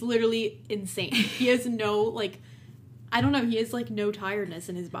 Like he's literally insane. He has no like, I don't know, he has like no tiredness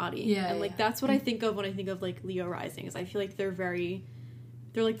in his body. Yeah, and like that's what I think of when I think of like Leo risings. I feel like they're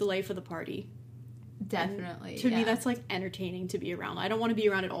like the life of the party. Definitely. And to me, that's like entertaining to be around. I don't want to be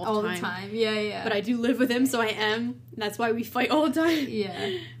around it all the time. Yeah. But I do live with him, so I am. And that's why we fight all the time.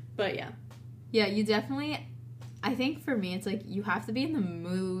 Yeah. But yeah. Yeah, you definitely. I think for me, it's like you have to be in the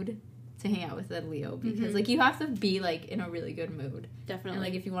mood to hang out with a Leo, because like you have to be like in a really good mood. Definitely. And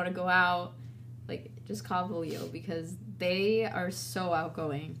like if you want to go out, like just call the Leo, because they are so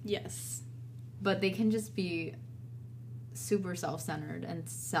outgoing. Yes. But they can just be super self-centered and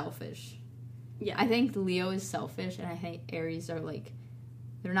selfish. Yeah. I think Leo is selfish, and I think Aries are like,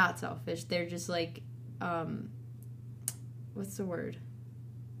 they're not selfish. They're just like, what's the word?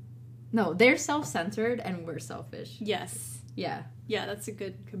 No, they're self-centered and we're selfish. Yes. Yeah. Yeah, that's a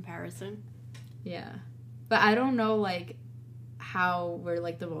good comparison. Yeah. But I don't know, like, how we're,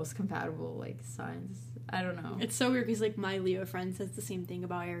 like, the most compatible, like, signs. I don't know. It's so weird because, like, my Leo friend says the same thing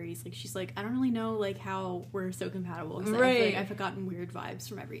about Aries. Like, she's like, I don't really know, like, how we're so compatible. Because right. I feel like I've gotten weird vibes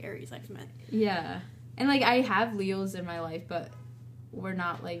from every Aries I've met. Yeah. And, like, I have Leos in my life, but we're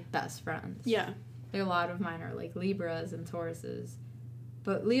not, like, best friends. Yeah. Like, a lot of mine are, like, Libras and Tauruses.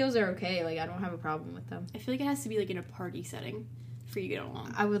 But Leos are okay. Like, I don't have a problem with them. I feel like it has to be, like, in a party setting for you to get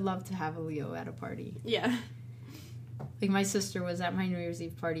along. I would love to have a Leo at a party. Yeah. Like, my sister was at my New Year's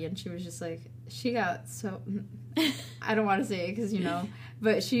Eve party, and she was just, like, she got so... I don't want to say it because, you know,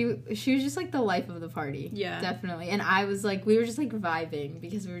 but she was just, like, the life of the party. Yeah. Definitely. And I was, like, we were just, like, vibing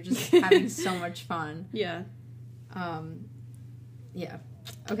because we were just having so much fun. Yeah. Yeah.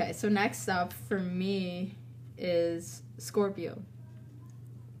 Okay, so next up for me is Scorpio.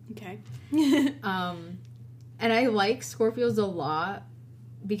 Okay. And I like Scorpios a lot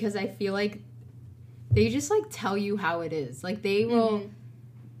because I feel like they just, like, tell you how it is. Like, they will...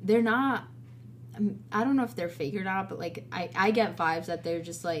 They're not... I don't know if they're fake or not, but, like, I get vibes that they're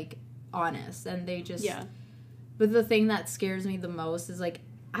just, like, honest. And they just... Yeah. But the thing that scares me the most is, like,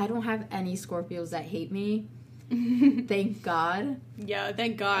 I don't have any Scorpios that hate me. Thank God. Yeah,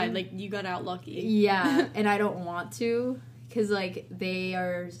 thank God. Like, you got out lucky. Yeah, and I don't want to. Because, like, they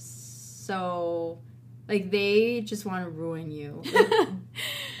are so... Like, they just want to ruin you. Like,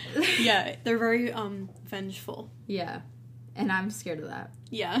 yeah, they're very vengeful. Yeah, and I'm scared of that.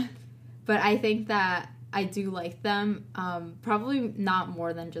 Yeah. But I think that I do like them, probably not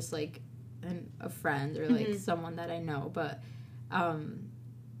more than just, like, a friend or, like, someone that I know. But,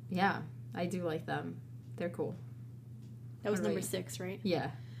 yeah, I do like them. They're cool. That was number 6, right? Yeah.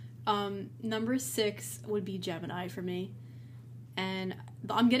 Number 6 would be Gemini for me. And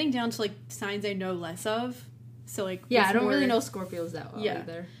I'm getting down to, like, signs I know less of. So, like... Yeah, I don't really know Scorpios that well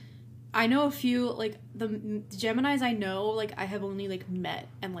either. I know a few, like, the Geminis I know, like, I have only, like, met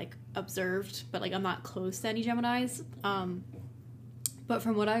and, like, observed. But, like, I'm not close to any Geminis. But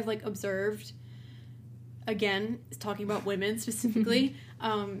from what I've, like, observed, again, talking about women specifically,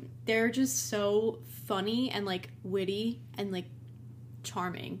 they're just so funny and, like, witty and, like,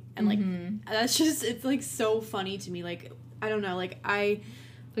 charming. And, like, that's just, it's, like, so funny to me. Like, I don't know, like,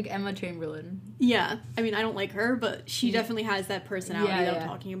 Like Emma Chamberlain. Yeah. I mean, I don't like her, but she definitely has that personality that I'm yeah.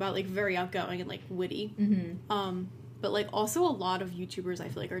 talking about. Like, very outgoing and, like, witty. But, like, also a lot of YouTubers I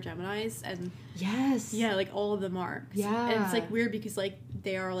feel like are Geminis. And yes. yeah, like, all of them are. Yeah. And it's, like, weird because, like,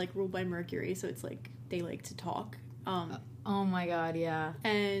 they are, like, ruled by Mercury. So it's, like, they like to talk. Oh, my God, yeah.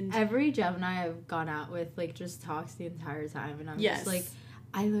 And... Every Gemini I've gone out with, like, just talks the entire time. And I'm yes. just, like...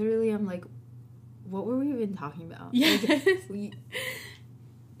 I literally am, like... What were we even talking about? Yes. Like,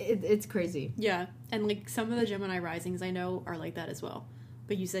 it's crazy. Yeah. And, like, some of the Gemini risings I know are like that as well.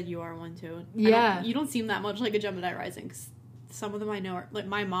 But you said you are one, too. Yeah. You don't seem that much like a Gemini rising. some of them I know are, like,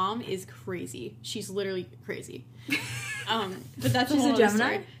 my mom is crazy. She's literally crazy. But that's She's a whole a other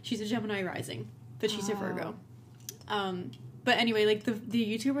Gemini? story. She's a Gemini rising, but she's a Virgo. But anyway, like, the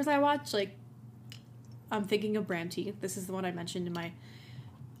YouTubers I watch, like, I'm thinking of Bramty. This is the one I mentioned in my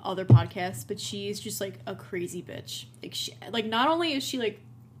other podcast, but she's just, like, a crazy bitch. Like, she, like, not only is she, like,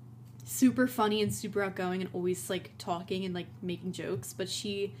 super funny and super outgoing and always, like, talking and, like, making jokes, but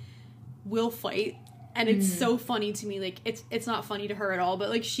she will fight, and it's so funny to me. Like, it's not funny to her at all, but,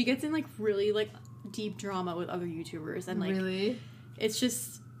 like, she gets in, like, really, like, deep drama with other YouTubers, and, like, really, it's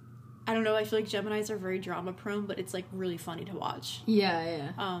just, I don't know, I feel like Geminis are very drama prone, but it's, like, really funny to watch.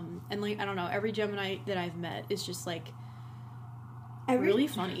 yeah. And, like, I don't know, every Gemini that I've met is just, like, really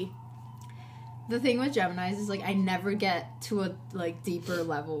funny. The thing with Geminis is, like, I never get to a, like, deeper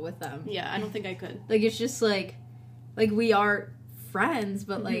level with them. Yeah, I don't think I could. Like, it's just, like, we are friends,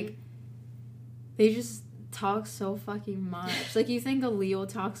 but, like, they just talk so fucking much. Like, you think a Leo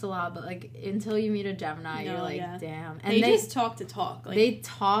talks a lot, but, like, until you meet a Gemini, you're like, damn. And they just talk to talk. Like, they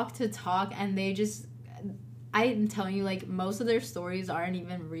talk to talk, and they just... I'm telling you, like, most of their stories aren't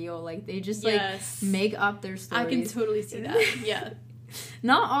even real. Like, they just, like, make up their stories. I can totally see that. Yeah.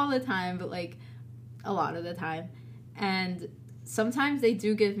 Not all the time, but, like, a lot of the time. And sometimes they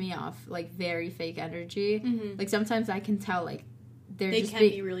do give me off, like, very fake energy. Like, sometimes I can tell, like, they can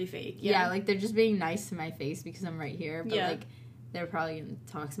be really fake. Yeah, like, they're just being nice to my face because I'm right here. But, Yeah. like, they're probably going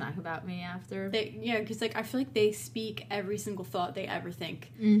to talk smack about me after. Because, like, I feel like they speak every single thought they ever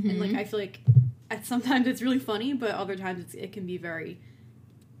think. Mm-hmm. And, like, I feel like sometimes it's really funny, but other times it can be very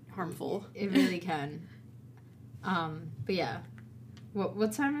harmful. It really can. But, yeah.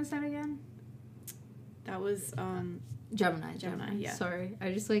 What time is that again? That was, Gemini, yeah. Sorry,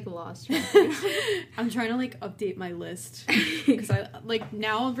 I just, like, lost track. I'm trying to, like, update my list. Because I, like,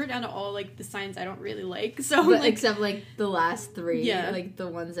 now I've written down all, like, the signs I don't really like. So, but, like, except, like, the last three. Yeah. Like, the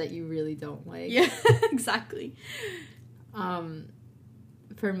ones that you really don't like. Yeah, exactly.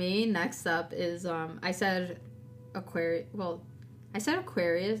 For me, next up is, I said Aquarius. Well, I said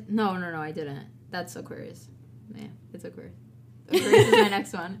Aquarius. No, I didn't. That's Aquarius. Yeah, it's Aquarius. Aquarius is my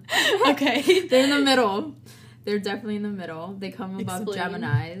next one. Okay. They're in the middle. They're definitely in the middle. They come above Explain.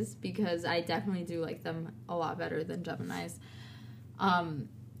 Geminis because I definitely do like them a lot better than Geminis.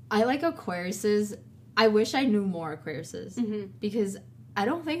 I like Aquariuses. I wish I knew more Aquariuses because I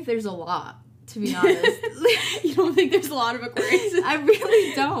don't think there's a lot, to be honest. You don't think there's a lot of Aquariuses? I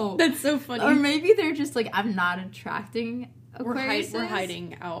really don't. That's so funny. Or maybe they're just like, I'm not attracting Aquariuses. We're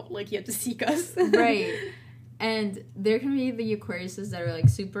hiding out. Like, you have to seek us. Right. And there can be the Aquariuses that are, like,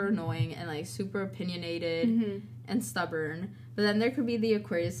 super annoying and, like, super opinionated and stubborn. But then there could be the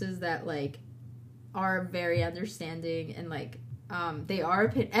Aquariuses that, like, are very understanding and, like, they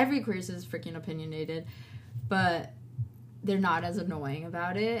are... Every Aquarius is freaking opinionated, but they're not as annoying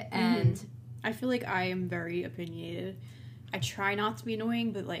about it. And... I feel like I am very opinionated. I try not to be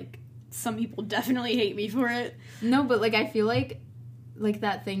annoying, but, like, some people definitely hate me for it. No, but, like, I feel like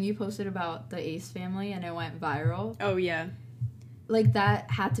that thing you posted about the Ace family and it went viral. Oh, yeah. Like, that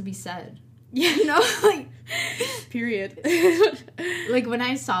had to be said. Yeah. You know? Like... Period. Like, when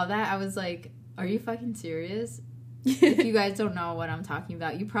I saw that, I was like, are you fucking serious? If you guys don't know what I'm talking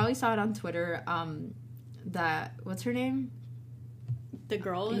about, you probably saw it on Twitter, that... What's her name? The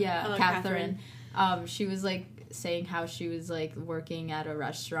girl? Yeah, Catherine. She was, like, saying how she was, like, working at a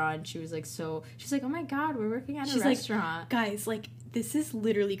restaurant. She was, like, she's like, oh my god, we're working at a restaurant. Like, guys, like, this is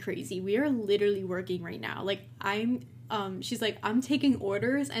literally crazy. We are literally working right now. Like, she's like, I'm taking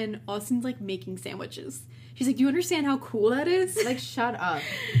orders and Austin's, like, making sandwiches. She's like, do you understand how cool that is? Like, shut up.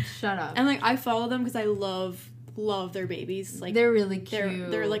 Shut up. And, like, I follow them because I love their babies. Like, they're really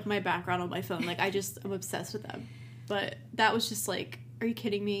cute. They're, like, my background on my phone. Like, I'm obsessed with them. But that was just, like, are you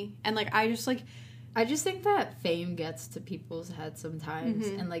kidding me? And, like, I just think that fame gets to people's heads sometimes,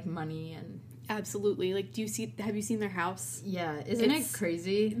 and, like, money and... Absolutely. Like, have you seen their house? Yeah. Isn't it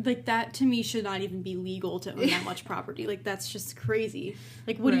crazy? Like, that, to me, should not even be legal to own that much property. Like, that's just crazy.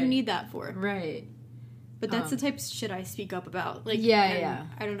 Like, what do you need that for? Right. But that's the type of shit I speak up about. Like, yeah.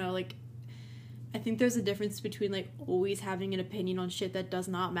 I don't know, like, I think there's a difference between, like, always having an opinion on shit that does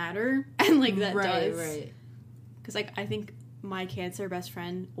not matter, and, like, that does. Right. Because, like, I think my Cancer best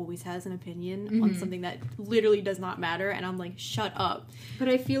friend always has an opinion on something that literally does not matter, and I'm like, shut up. But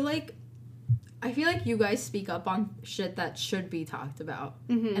I feel like you guys speak up on shit that should be talked about.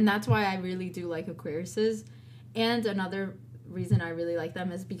 And that's why I really do like Aquariuses. And another reason I really like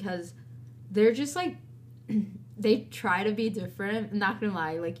them is because they're just, like, they try to be different. I'm not gonna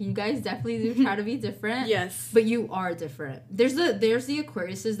lie, like you guys definitely do try to be different. Yes. But you are different. There's the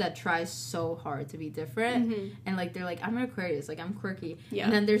Aquariuses that try so hard to be different, and like they're like, I'm an Aquarius, like I'm quirky. Yeah.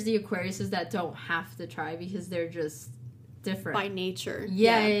 And then there's the Aquariuses that don't have to try because they're just different by nature.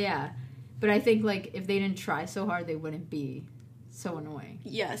 Yeah. But I think like if they didn't try so hard, they wouldn't be so annoying.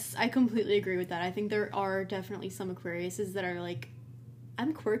 Yes, I completely agree with that. I think there are definitely some Aquariuses that are like,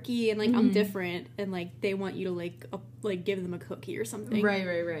 I'm quirky and like I'm different, and like they want you to like give them a cookie or something.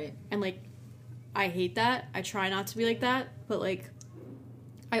 Right. And like I hate that. I try not to be like that, but like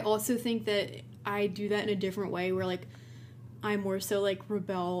I also think that I do that in a different way where like I more so like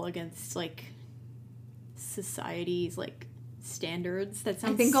rebel against like society's like standards. That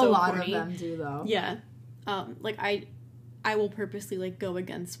sounds I think so a lot corny. of them do though. Yeah. Like I will purposely like go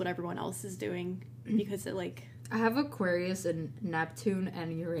against what everyone else is doing because it like I have Aquarius and Neptune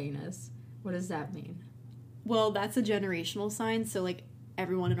and Uranus. What does that mean? Well, that's a generational sign, so like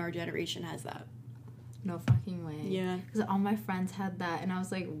everyone in our generation has that. No fucking way. Yeah. Because all my friends had that, and I was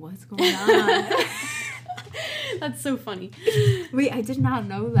like, what's going on? That's so funny. Wait, I did not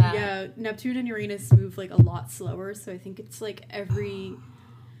know that. Yeah, Neptune and Uranus move like a lot slower, so I think it's like every...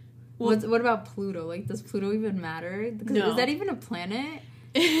 Well, what about Pluto? Like, does Pluto even matter? Because No. Is that even a planet?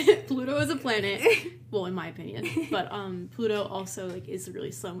 Pluto is a planet, well, in my opinion, but Pluto also like is really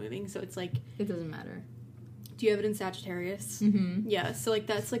slow moving, so it's like, It doesn't matter. do you have it in Sagittarius? Mm-hmm. Yeah, so like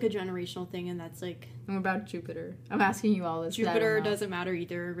that's like a generational thing, and that's like And what about Jupiter? I'm asking you all this. 'cause I don't Jupiter know. doesn't matter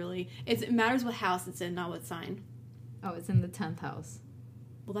either, really. It matters what house it's in, not what sign. Oh, it's in the 10th house.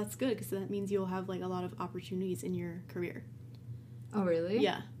 Well, that's good because that means you'll have like a lot of opportunities in your career. Oh, really?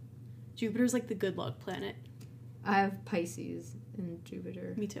 Yeah, Jupiter's like the good luck planet. I have Pisces in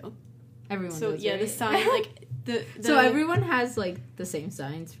Jupiter. Me too. Everyone So does, yeah, right? the sign like the So everyone has like the same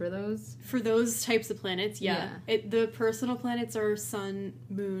signs for those. for those types of planets, yeah. Yeah. The personal planets are Sun,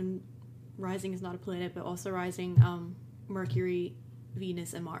 Moon, Rising is not a planet, but also Rising, Mercury,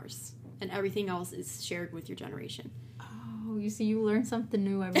 Venus, and Mars, and everything else is shared with your generation. Oh, you see, you learn something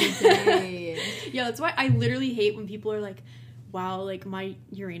new every day. Yeah, that's why I literally hate when people are like, wow, like my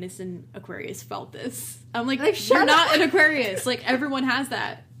Uranus and Aquarius felt this. I'm like Like, shut you're not up. an Aquarius. Like everyone has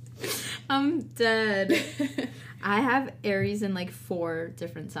that. I'm dead. I have Aries in like 4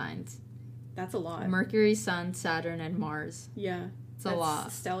 different signs. That's a lot. Mercury, Sun, Saturn, and Mars. Yeah. It's a lot.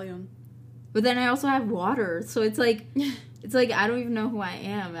 Stellium. But then I also have water, so it's like I don't even know who I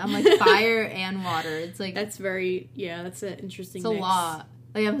am. I'm like fire and water. It's like That's an interesting it's a mix. lot.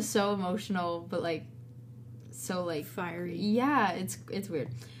 Like I'm so emotional, but like so like Fiery. yeah, it's weird.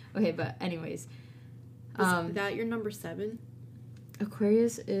 Okay, but anyways, Is that your number 7?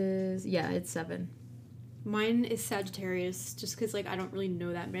 Aquarius is it's 7. Mine is Sagittarius, just because like I don't really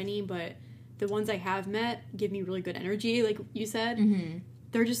know that many, but the ones I have met give me really good energy, like you said. Mm-hmm.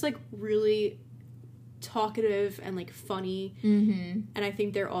 They're just like really talkative and like funny, and I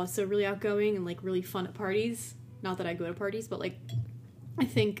think they're also really outgoing and like really fun at parties. Not that I go to parties, but like I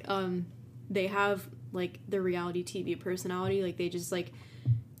think they have like the reality TV personality. Like they just like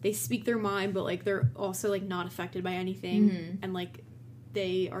they speak their mind, but like they're also like not affected by anything, and like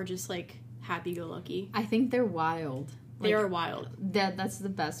they are just like happy-go-lucky. I think they're wild. They Like, are wild. that's the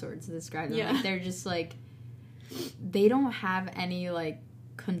best word to describe them. Yeah. Like, they're just like they don't have any like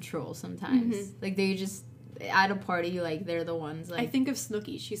control sometimes. Like they just at a party like they're the ones like I think of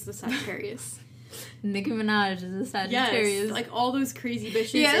Snooki. She's the Sagittarius. Nicki Minaj is a Sagittarius. Yes, like all those crazy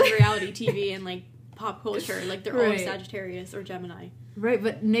bitches Yeah. in reality TV and like pop culture, like they're all Right. Sagittarius or Gemini. Right,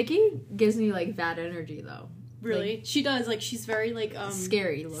 but Nicki gives me like that energy though. Really, Like, she does. Like she's very like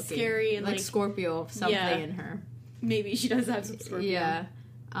scary looking. scary and like, like Scorpio something yeah. in her. maybe she does have some Scorpio. Yeah.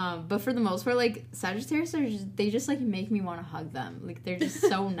 But for the most part, like Sagittarius they just like make me want to hug them. Like they're just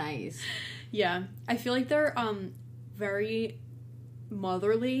so nice. Yeah, I feel like they're very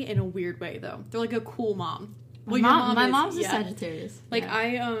motherly in a weird way though. They're like a cool mom. Well, your my is, mom's a yeah. Sagittarius. Like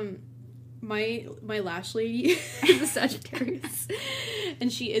yeah. my lash lady is a Sagittarius,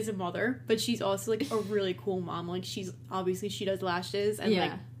 and she is a mother, but she's also like a really cool mom. Like she does lashes and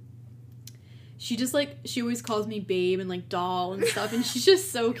like she just like she always calls me babe and like doll and stuff, and she's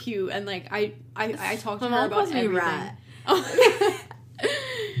just so cute. And like I talk to My her mom about calls me everything. rat. Oh.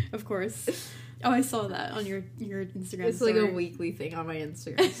 Of course. Oh, I saw that on your Instagram. It's story. like a weekly thing on my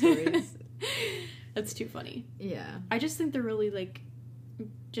Instagram stories. That's too funny. Yeah. I just think they're really like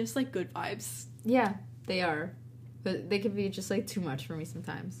just like good vibes. Yeah, they are. But they can be just like too much for me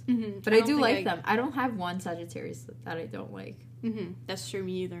sometimes. Mm-hmm. But I do like them. I don't have one Sagittarius that I don't like. Mm-hmm. That's true,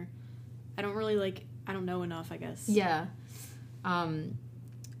 me either. I don't know enough, I guess. Yeah. And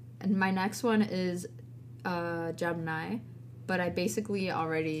my next one is Gemini, but I basically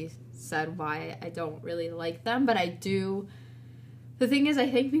already said why I don't really like them, but I do. The thing is, I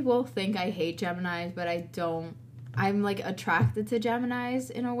think people think I hate Geminis, but I don't. I'm, like, attracted to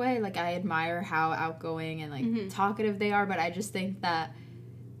Geminis in a way. Like, I admire how outgoing and, like, talkative they are, but I just think that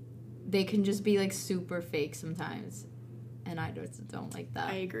they can just be, like, super fake sometimes. And I just don't like that.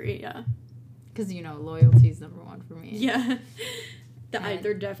 I agree, yeah. Because, you know, loyalty is number one for me. Yeah.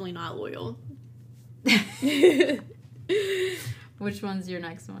 They're definitely not loyal. Which one's your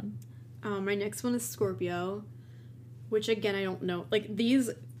next one? My next one is Scorpio, which, again, I don't know. Like, these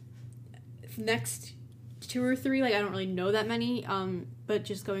next 2 or 3, like, I don't really know that many, but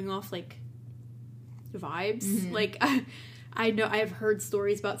just going off, like, vibes, like, I know I've heard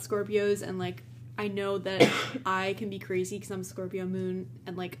stories about Scorpios, and, like, I know that I can be crazy because I'm Scorpio moon,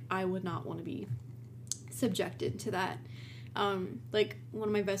 and, like, I would not want to be subjected to that. Like, one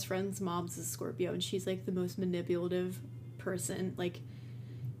of my best friend's moms is Scorpio, and she's, like, the most manipulative person. Like,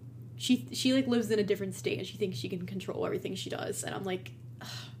 she like, lives in a different state, and she thinks she can control everything she does, and I'm like, ugh,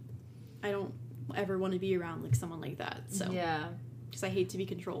 I don't ever want to be around, like, someone like that, so. Yeah. Because I hate to be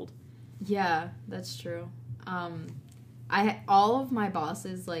controlled. Yeah, that's true. All of my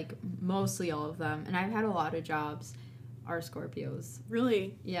bosses, like, mostly all of them, and I've had a lot of jobs, are Scorpios.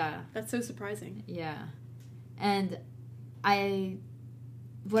 Really? Yeah. That's so surprising. Yeah. And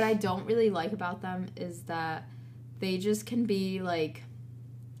what I don't really like about them is that they just can be, like,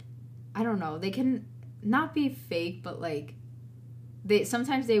 I don't know, they can not be fake, but, like,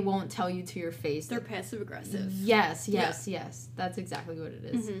 sometimes they won't tell you to your face. They're passive aggressive. Yes. That's exactly what it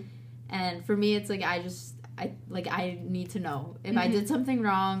is. Mm-hmm. And for me, it's like, I need to know. If I did something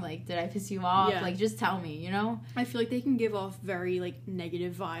wrong, like, did I piss you off? Yeah. Like, just tell me, you know? I feel like they can give off very, like,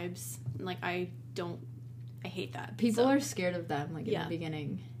 negative vibes. And, like, I hate that. People are scared of them, like, in the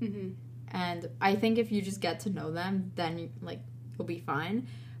beginning. Mm-hmm. And I think if you just get to know them, then, like, you'll be fine.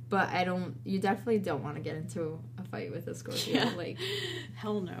 But you definitely don't want to get into a fight with a Scorpio. Yeah. Like,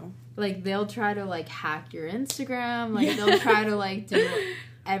 hell no. Like, they'll try to, like, hack your Instagram. Like, they'll try to, like, do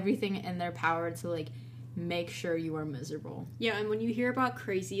everything in their power to, like, make sure you are miserable. Yeah, and when you hear about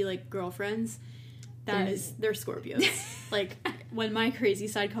crazy, like, girlfriends, they're Scorpios. Like, when my crazy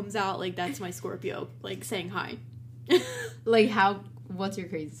side comes out, like, that's my Scorpio, like, saying hi. Like, what's your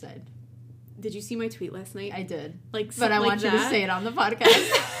crazy side? Did you see my tweet last night? I did. Like, but I want you to say it on the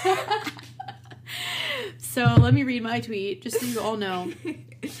podcast. So, let me read my tweet, just so you all know.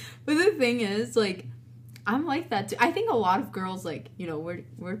 But the thing is, like, I'm like that too. I think a lot of girls, like, you know,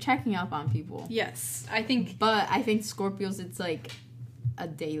 we're checking up on people. Yes, I think. But I think Scorpios, it's, like, a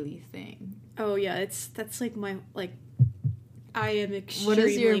daily thing. Oh, yeah, that's, like, my, like, I am extremely what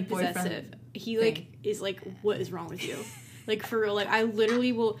is your possessive. He, like, is like, what is wrong with you? Like, for real, like, I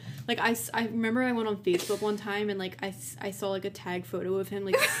literally will, like, I remember I went on Facebook one time, and, like, I saw, like, a tag photo of him,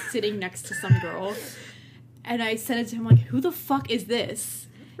 like, sitting next to some girl, and I sent it to him, like, who the fuck is this?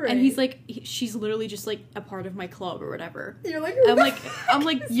 Right. And he's like, she's literally just, like, a part of my club or whatever. You're like, I'm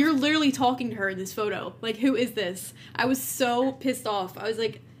like, you're literally talking to her in this photo. Like, who is this? I was so pissed off. I was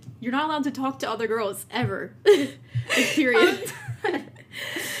like, you're not allowed to talk to other girls, ever. Like, period.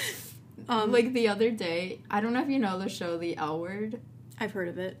 Like, the other day, I don't know if you know the show The L Word. I've heard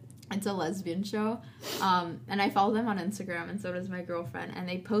of it. It's a lesbian show. And I follow them on Instagram, and so does my girlfriend. And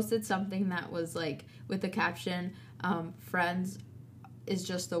they posted something that was, like, with the caption, friends is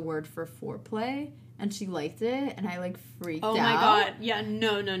just a word for foreplay. And she liked it, and I, like, freaked out. Oh, my God. Yeah,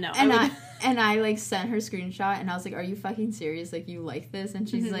 no. And I, like, sent her screenshot, and I was like, are you fucking serious? Like, you like this? And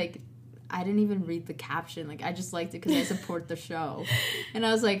she's like, I didn't even read the caption. Like, I just liked it because I support the show. And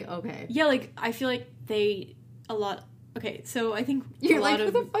I was like, okay. Yeah, like, I feel like okay, so I think you're like, who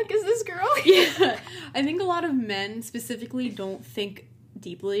the fuck is this girl? Yeah. I think a lot of men specifically don't think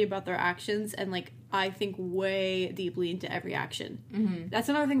deeply about their actions, and, like, I think way deeply into every action. Mm-hmm. That's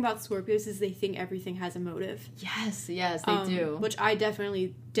another thing about Scorpios, is they think everything has a motive. Yes, they do. Which I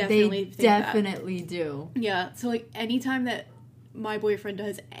definitely think definitely do. Yeah, so, like, anytime that my boyfriend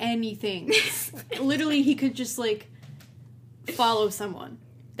does anything, literally he could just, like, follow someone.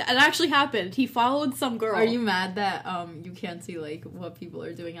 That actually happened. He followed some girl. Are you mad that you can't see, like, what people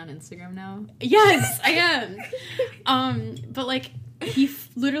are doing on Instagram now? Yes, I am. But, like,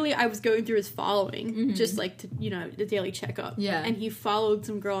 literally, I was going through his following, just, like, to, you know, the daily checkup. Yeah. And he followed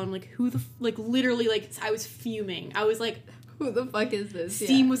some girl, and I'm like, literally, like, I was fuming. I was like, who the fuck is this?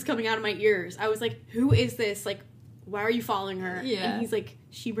 Steam was coming out of my ears. I was like, who is this? Like, why are you following her? Yeah. And he's like,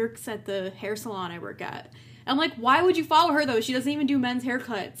 she works at the hair salon I work at. I'm like, why would you follow her, though? She doesn't even do men's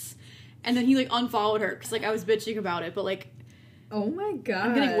haircuts. And then he, like, unfollowed her, because, like, I was bitching about it, but, like... Oh, my God.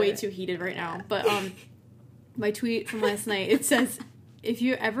 I'm getting way too heated right now. But, my tweet from last night. It says, if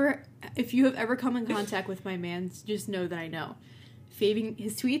you have ever come in contact with my man, just know that I know. Faving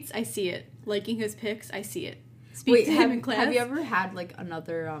his tweets, I see it. Liking his pics, I see it. Speak to him in class. Have you ever had like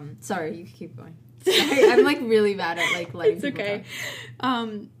another? Sorry, you can keep going. I'm like really bad at like letting it's people okay. talk.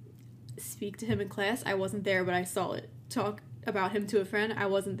 Speak to him in class. I wasn't there, but I saw it. Talk about him to a friend. I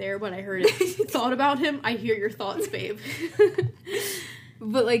wasn't there, but I heard it. Thought about him. I hear your thoughts, babe.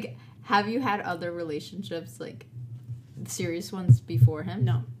 But like, have you had other relationships, like serious ones, before him?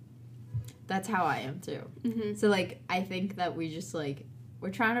 No. That's how I am too. Mm-hmm. So like, I think that we just like,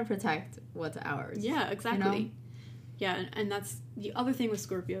 we're trying to protect what's ours. Yeah, exactly. You know? Yeah, and that's the other thing with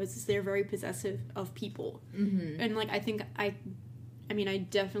Scorpios is they're very possessive of people. Mm-hmm. And like, I think I mean, I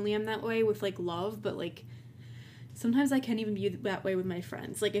definitely am that way with like love, but like sometimes I can't even be that way with my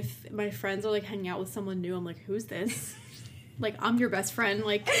friends. Like if my friends are like hanging out with someone new, I'm like, who's this? Like, I'm your best friend.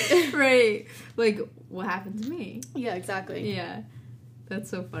 Like, right. Like, what happened to me? Yeah, exactly. Yeah. That's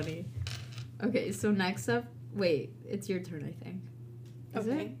so funny. Okay, so next up, wait, it's your turn, I think. Is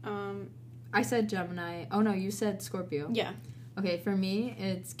it? I said Gemini. Oh, no, you said Scorpio. Yeah. Okay, for me,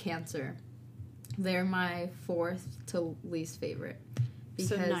 it's Cancer. They're my 4th to least favorite. Because,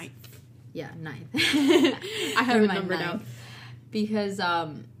 so 9th. Yeah, 9th. I have a number now. Because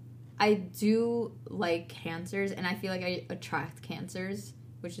I do like Cancers, and I feel like I attract Cancers,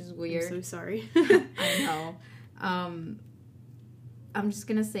 which is weird. I'm so sorry. I know. I'm just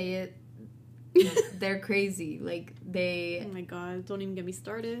gonna say it. They're crazy. Like, they... Oh my god, don't even get me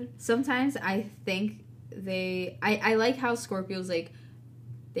started. Sometimes I think I like how Scorpios, like,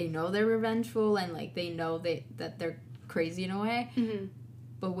 they know they're revengeful, and, like, they know that they're crazy in a way. Mm-hmm.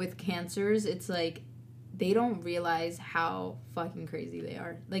 But with Cancers, it's like, they don't realize how fucking crazy they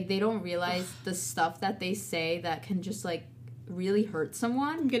are. Like, they don't realize the stuff that they say that can just, like, really hurt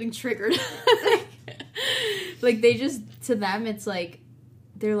someone. I'm getting triggered. Like, they just... To them, it's like...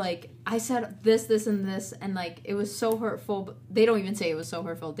 They're like, I said this, this, and this, and, like, it was so hurtful. But they don't even say it was so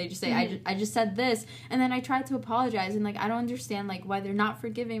hurtful. They just say, mm-hmm. I just said this, and then I tried to apologize, and, like, I don't understand, like, why they're not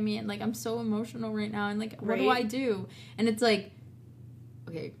forgiving me, and, like, I'm so emotional right now, and, like, what do I do? And it's like,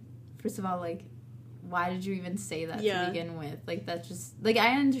 okay, first of all, like, why did you even say that to begin with? Like, that's just, like,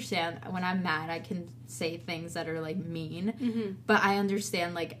 I understand when I'm mad, I can say things that are, like, mean, mm-hmm. but I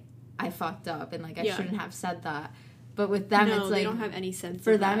understand, like, I fucked up, and, like, I shouldn't have said that. But with them, it's like... they don't have any sense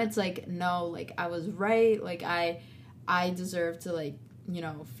for of them, that. it's like, no, like, I was right. Like, I deserve to, like, you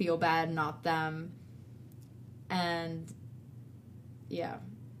know, feel bad, not them. And, yeah.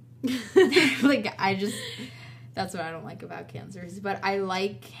 Like, that's what I don't like about Cancers. But I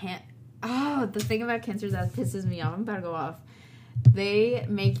like... the thing about Cancers that pisses me off, I'm about to go off. They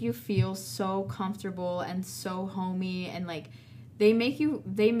make you feel so comfortable and so homey. And, like, they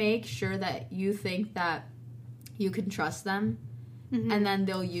make sure that you think that you can trust them, mm-hmm. and then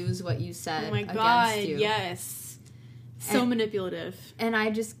they'll use what you said against you. Oh my god, yes. So manipulative. And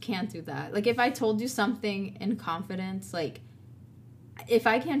I just can't do that. Like, if I told you something in confidence, like, if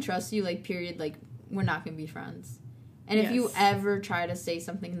I can't trust you, like, period, like, we're not gonna be friends. And if you ever try to say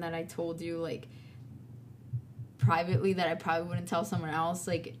something that I told you, like, privately that I probably wouldn't tell someone else,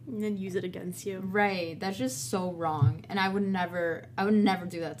 like... And then use it against you. Right. That's just so wrong. And I would never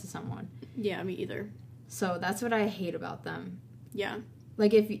do that to someone. Yeah, me either. So that's what I hate about them. Yeah.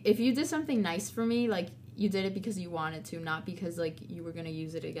 Like, if you did something nice for me, like, you did it because you wanted to, not because, like, you were going to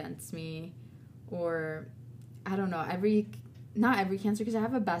use it against me. Or, I don't know, not every Cancer, because I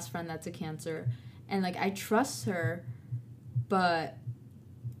have a best friend that's a Cancer. And, like, I trust her, but,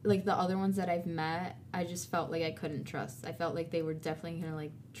 like, the other ones that I've met, I just felt like I couldn't trust. I felt like they were definitely going to,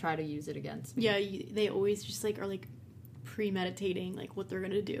 like, try to use it against me. Yeah, they always just, like, are, like, premeditating, like, what they're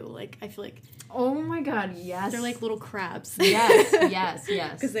going to do. Like, I feel like... Oh my god, yes. They're like little crabs. Yes.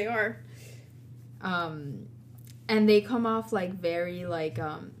 Because they are. And they come off, like, very, like,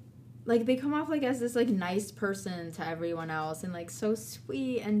 they come off, like, as this, like, nice person to everyone else, and, like, so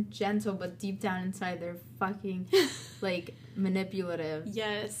sweet and gentle, but deep down inside, they're fucking, like, manipulative.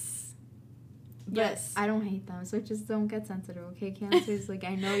 Yes. But yes. I don't hate them, so just don't get sensitive, okay, Cancers? Like,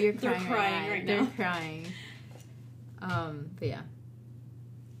 I know you're crying. They're crying right now. They're crying. But yeah.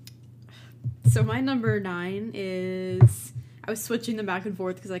 So my number 9 is... I was switching them back and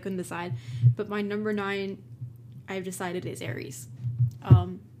forth because I couldn't decide. But my number 9, I've decided, is Aries.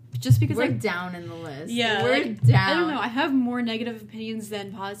 Just because we're down in the list. Yeah. We're like, down. I don't know. I have more negative opinions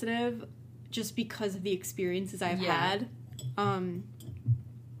than positive just because of the experiences I've had.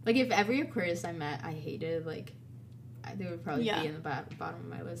 Like, if every Aquarius I met I hated, like, they would probably be in the bottom of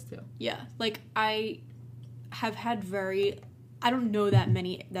my list, too. Yeah. Like, I have had very I don't know that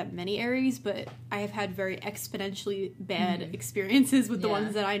many Aries, but I have had very exponentially bad experiences with the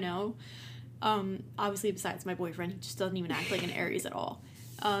ones that I know. Obviously, besides my boyfriend, he just doesn't even act like an Aries at all.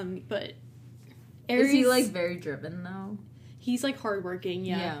 But Aries, is he like very driven though? He's like hardworking,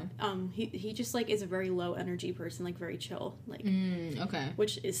 yeah. He just like is a very low energy person, like very chill, like okay.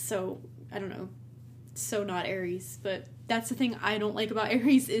 Which is so, I don't know, so not Aries. But that's the thing I don't like about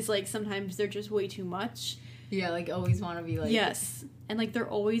Aries is like sometimes they're just way too much. Yeah, like always want to be like, yes, and like they're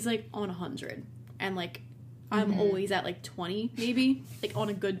always like on 100, and like I'm always at like 20 maybe. Like on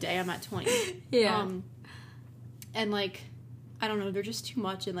a good day I'm at 20. Yeah. And like I don't know, they're just too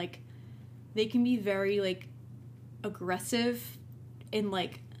much, and like they can be very like aggressive in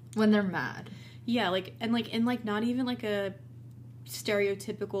like when they're mad. Yeah, like and like in like not even like a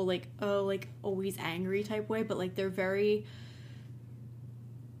stereotypical like like always angry type way, but like they're very,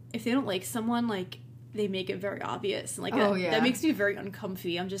 if they don't like someone, like they make it very obvious, and like that makes me very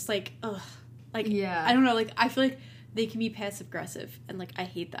uncomfy. I'm just like, ugh, like I don't know, like I feel like they can be passive aggressive, and like I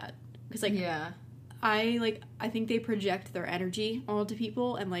hate that because like I think they project their energy onto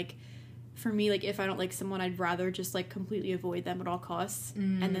people, and like for me, like if I don't like someone, I'd rather just like completely avoid them at all costs,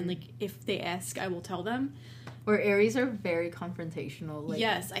 and then like if they ask, I will tell them. Or Aries are very confrontational. Like,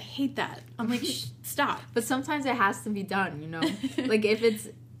 yes, I hate that. I'm like, stop. But sometimes it has to be done, you know? Like if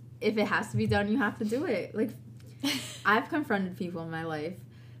it has to be done, you have to do it. Like I've confronted people in my life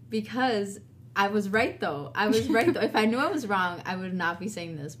because I was right though. If I knew I was wrong, I would not be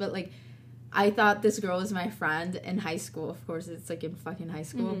saying this. But like I thought this girl was my friend in high school. Of course, it's like in fucking high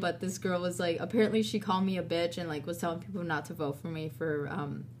school. But this girl was like, apparently she called me a bitch and like was telling people not to vote for me for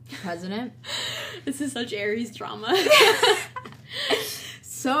president. This is such Aries drama.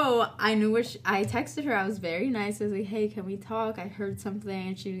 So I knew I texted her. I was very nice. I was like, hey, can we talk? I heard something.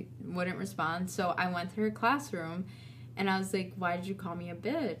 And she wouldn't respond. So I went to her classroom. And I was like, why did you call me a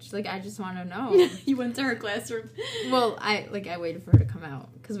bitch? Like, I just want to know. You went to her classroom. Well, I waited for her to come out.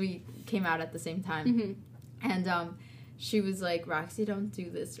 Because we came out at the same time. And she was like, Roxy, don't do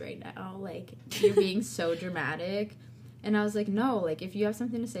this right now. Like, you're being so dramatic. And I was like, no. Like, if you have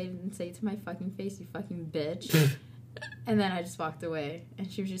something to say, then say it to my fucking face, you fucking bitch. And then I just walked away.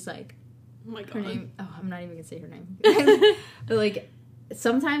 And she was just like, oh my God. Her name. Oh, I'm not even going to say her name. But, like,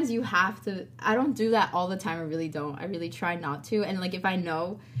 sometimes you have to. I don't do that all the time. I really don't. I really try not to. And like if I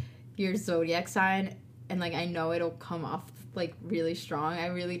know your zodiac sign and like I know it'll come off like really strong, I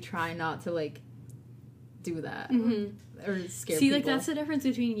really try not to like do that or scare people. Like that's the difference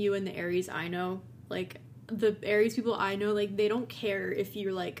between you and the Aries I know. Like the Aries people I know, like they don't care if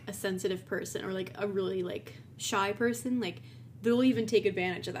you're like a sensitive person or like a really like shy person. Like they'll even take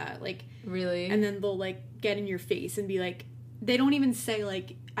advantage of that. Like really, and then they'll like get in your face and be like. They don't even say,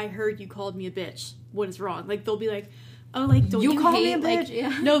 like, I heard you called me a bitch. What is wrong? Like, they'll be like, oh, like, don't you call hate, me a bitch? Like,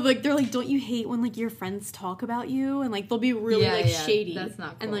 yeah. No, like, they're like, don't you hate when, like, your friends talk about you? And, like, they'll be really, shady. That's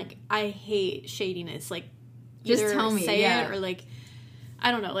not cool. And, like, I hate shadiness. Like, just tell me, say it or, like, I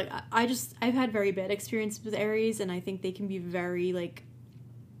don't know. Like, I've had very bad experiences with Aries, and I think they can be very, like,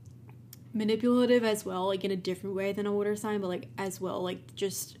 manipulative as well, like, in a different way than a water sign, but, like, as well, like,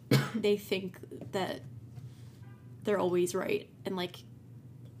 just, they think that they're always right. And, like,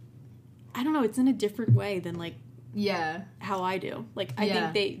 I don't know, it's in a different way than, like, how I do. Like,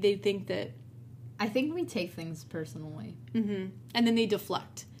 I think they think that... I think we take things personally. And then they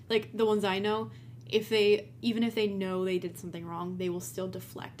deflect. Like, the ones I know, even if they know they did something wrong, they will still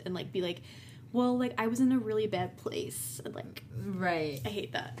deflect and, like, be like, well, like, I was in a really bad place. And, like... Right. I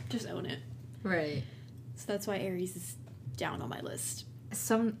hate that. Just own it. Right. So that's why Aries is down on my list.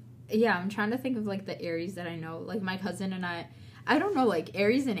 Yeah, I'm trying to think of, like, the Aries that I know. Like, my cousin and I don't know, like,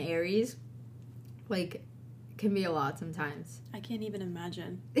 Aries and Aries, like, can be a lot sometimes. I can't even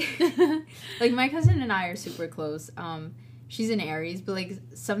imagine. Like, my cousin and I are super close. She's an Aries, but, like,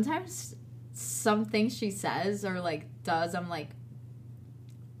 sometimes some things she says or, like, does, I'm like,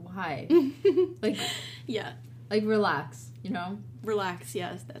 why? Like, yeah. Like, relax, you know? Relax,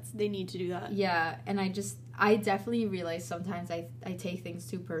 yes. They need to do that. Yeah, and I definitely realize sometimes I take things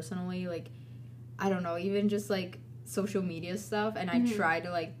too personally. Like, I don't know, even just, like, social media stuff, and I try to,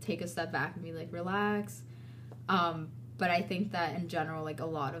 like, take a step back and be like, relax. But I think that in general, like, a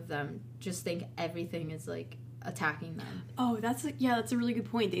lot of them just think everything is, like, attacking them. Oh, that's a really good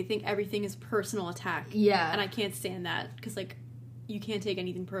point. They think everything is personal attack. Yeah. And I can't stand that, because, like, you can't take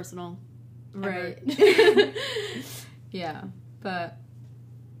anything personal. Right. Yeah, but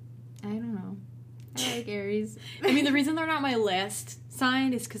I don't know. I like Aries. I mean, the reason they're not my last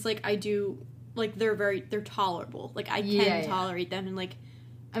sign is because, like, I do, like, they're tolerable. Like, I can tolerate them, and, like,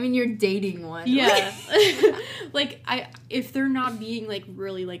 I mean, you're dating one. Yeah. Like, if they're not being, like,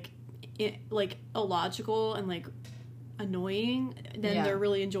 really, like, illogical and, like, annoying, then they're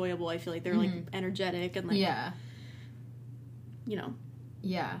really enjoyable. I feel like they're, like, energetic and, like, you know.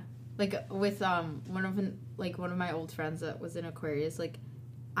 Yeah. Like, with, one of my old friends that was in Aquarius, like,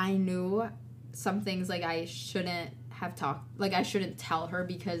 I knew some things, like, I shouldn't have talked, like, I shouldn't tell her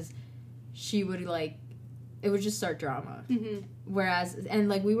because she would, like, it would just start drama. Mm-hmm. Whereas, and,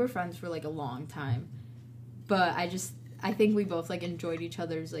 like, we were friends for, like, a long time. But I think we both, like, enjoyed each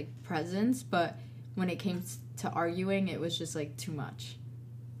other's, like, presence. But when it came to arguing, it was just, like, too much.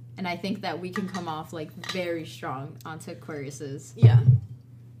 And I think that we can come off, like, very strong onto Aquariuses. Yeah.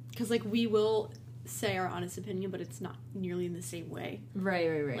 Because, like, we will say our honest opinion, but it's not nearly in the same way.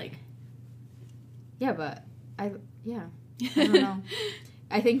 Right. Like, yeah, but I don't know.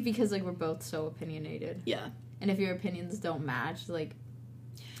 I think because, like, we're both so opinionated. Yeah. And if your opinions don't match, like,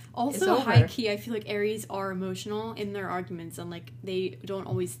 also, high key, I feel like Aries are emotional in their arguments, and, like, they don't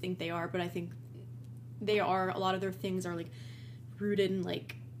always think they are, but I think they are. A lot of their things are, like, rooted in,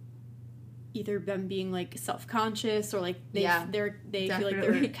 like, either them being, like, self-conscious or, like, they feel like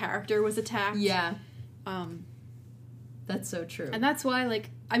their character was attacked. Yeah. That's so true. And that's why, like,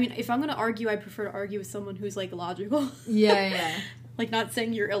 I mean, if I'm gonna argue, I prefer to argue with someone who's, like, logical. Yeah. Like, not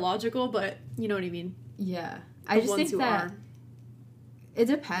saying you're illogical, but you know what I mean. Yeah. I just think that it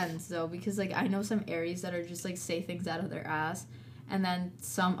depends, though, because, like, I know some Aries that are just, like, say things out of their ass, and then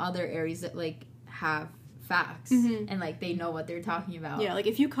some other Aries that, like, have facts, and, like, they know what they're talking about. Yeah, like,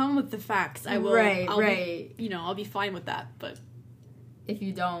 if you come with the facts, I will. Right. I'll be fine with that, but if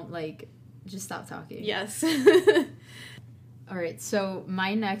you don't, like, just stop talking. Yes. All right, so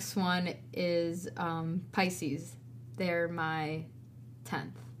my next one is Pisces. They're my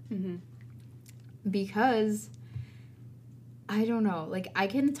 10th. Mm-hmm. Because, I don't know, like, I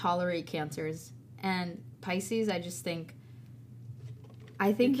can tolerate Cancers, and Pisces, I think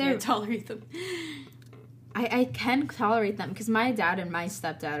you can't tolerate them. I can tolerate them, because my dad and my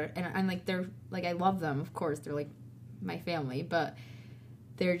stepdad, and like, they're, like, I love them, of course, they're, like, my family, but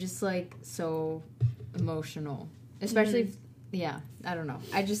they're just, like, so emotional. Especially, I don't know.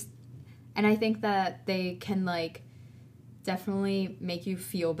 And I think that they can, like, definitely make you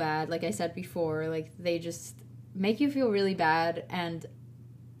feel bad. Like I said before, like, they just make you feel really bad. And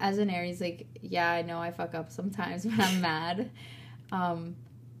as an Aries, like, yeah, I know I fuck up sometimes when I'm mad.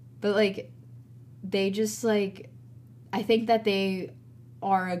 But, like, they just, like, I think that they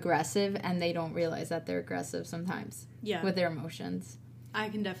are aggressive and they don't realize that they're aggressive sometimes. Yeah. With their emotions. I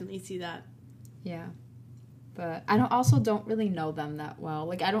can definitely see that. Yeah. But I don't really know them that well.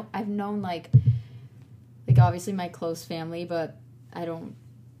 Like, I've known, like, obviously my close family, but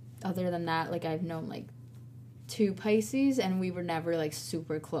other than that, like, I've known, like, 2 Pisces, and we were never, like,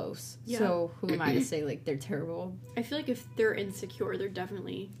 super close. Yeah. So who am I to say, like, they're terrible? I feel like if they're insecure, they're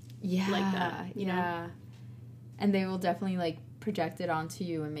definitely like that, you know? And they will definitely, like, project it onto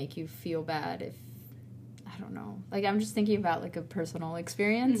you and make you feel bad if, I don't know. Like, I'm just thinking about, like, a personal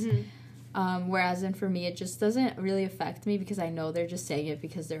experience. Mm-hmm. Whereas for me, it just doesn't really affect me because I know they're just saying it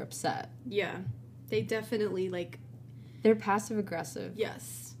because they're upset. Yeah. They definitely, like... They're passive-aggressive.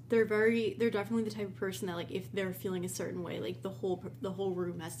 Yes. They're definitely the type of person that, like, if they're feeling a certain way, like, the whole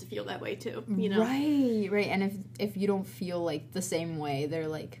room has to feel that way, too, you know? Right. And if you don't feel, like, the same way, they're,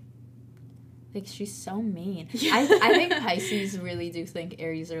 like, she's so mean. Yeah. I think Pisces really do think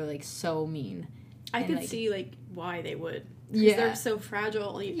Aries are, like, so mean. I could see, like, why they would. Because they're so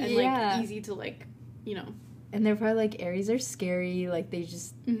fragile and, like, easy to, like, you know... And they're probably like, Aries are scary, like, they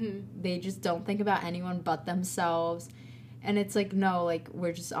just don't think about anyone but themselves. And it's like, no, like,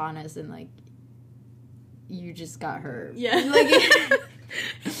 we're just honest, and, like, you just got hurt. Yeah. Like,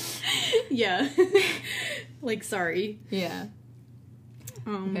 yeah. Like, sorry. Yeah.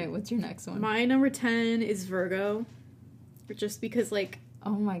 Okay, what's your next one? My number 10 is Virgo. Just because, like...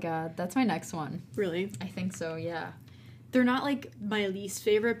 Oh my god, that's my next one. Really? I think so, yeah. They're not, like, my least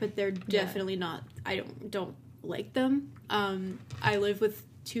favorite, but they're definitely not... I don't like them. I live with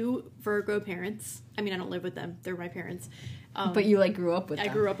 2 Virgo parents. I mean, I don't live with them. They're my parents. But you, like, grew up with them.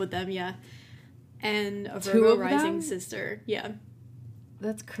 I grew up with them, yeah. And a Virgo rising sister. Yeah.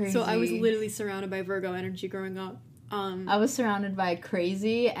 That's crazy. So I was literally surrounded by Virgo energy growing up. I was surrounded by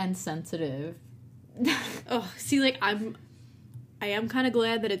crazy and sensitive. See, like, I am kind of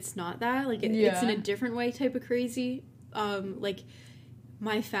glad that it's not that. Like, it's in a different way type of crazy. Like,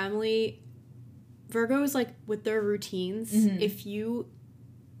 my family, Virgos, like, with their routines, if you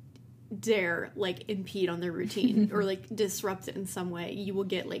dare, like, impede on their routine or, like, disrupt it in some way, you will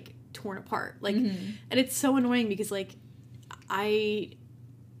get, like, torn apart. Like, and it's so annoying because, like,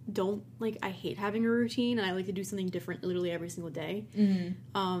 don't like, I hate having a routine, and I like to do something different literally every single day.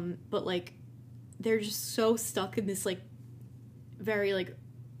 But like they're just so stuck in this like very like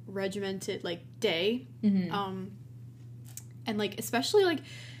regimented like day. And like especially like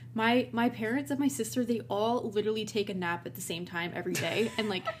my parents and my sister, they all literally take a nap at the same time every day, and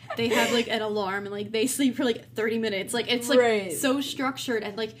like they have like an alarm, and like they sleep for like 30 minutes. Like it's like so structured,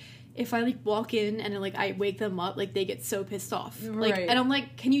 and like if I like walk in and like I wake them up, like they get so pissed off. Like and I'm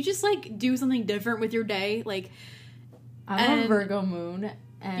like, can you just like do something different with your day? Like I'm a Virgo moon,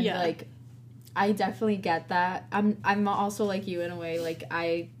 and like I definitely get that. I'm also like you in a way. Like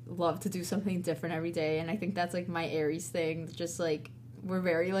I love to do something different every day, and I think that's like my Aries thing. Just like we're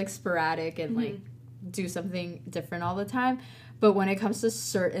very like sporadic and like do something different all the time. But when it comes to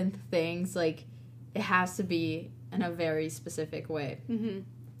certain things, like it has to be in a very specific way.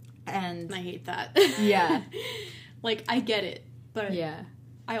 And I hate that. Yeah. Like I get it, but yeah,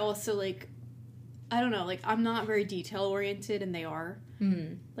 I also like, I don't know, like I'm not very detail oriented, and they are.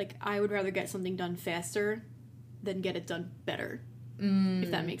 Like I would rather get something done faster than get it done better. If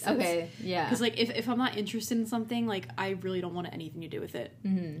that makes sense. Okay, yeah. Because like if I'm not interested in something, like I really don't want anything to do with it.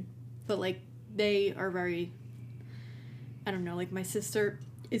 But like they are very, I don't know, like my sister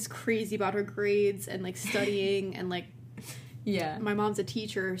is crazy about her grades and like studying and like my mom's a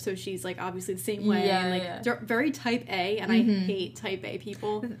teacher, so she's like obviously the same way. And like very type A, and I hate type A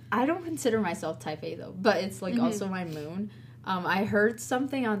people. I don't consider myself type A though, but it's like also my moon. I heard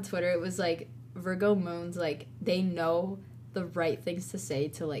something on Twitter. It was like Virgo moons, like they know the right things to say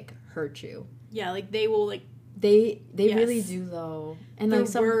to like hurt you. Yeah, like they will like they really do though, and their like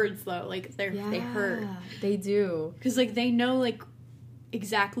some words though, like they hurt. They do, because like they know like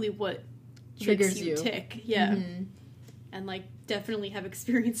exactly what triggers makes you tick. And like definitely have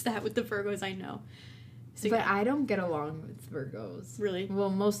experienced that with the Virgos I know. So, but I don't get along with Virgos. Really? Well,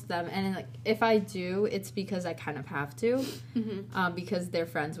 most of them, and like if I do, it's because I kind of have to, because they're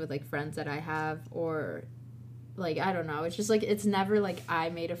friends with like friends that I have, or like I don't know. It's just like it's never like I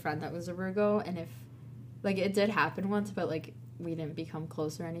made a friend that was a Virgo, and if like it did happen once, but like we didn't become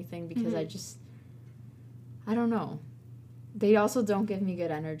close or anything because I don't know. They also don't give me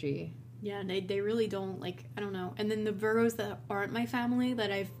good energy. Yeah, they really don't, like, I don't know. And then the Virgos that aren't my family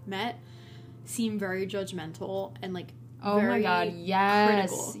that I've met seem very judgmental and, like, oh very my god,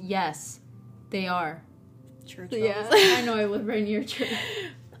 yes. critical. Yes, they are. Church Yeah, bells. I know, I live right near church.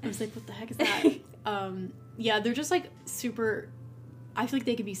 I was like, what the heck is that? Yeah, they're just, like, super, I feel like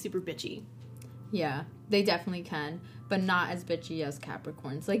they could be super bitchy. Yeah, they definitely can, but not as bitchy as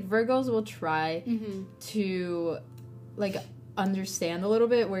Capricorns. Like, Virgos will try to, like, understand a little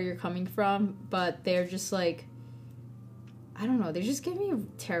bit where you're coming from, but they're just like, I don't know, they just give me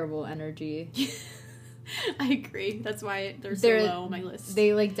terrible energy. I agree. That's why they're so low on my list.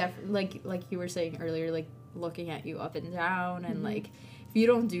 They like like you were saying earlier, like looking at you up and down, and like if you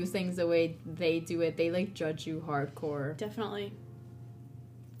don't do things the way they do it, they like judge you hardcore. Definitely.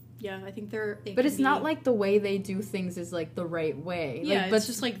 Yeah, I think but it's not like the way they do things is like the right way. Yeah, like, but it's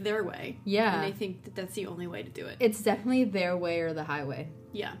just like their way. Yeah. And they think that that's the only way to do it. It's definitely their way or the highway.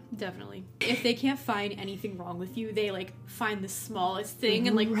 Yeah, definitely. If they can't find anything wrong with you, they like find the smallest thing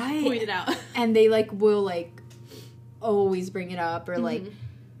and like point it out. And they like will like always bring it up, or like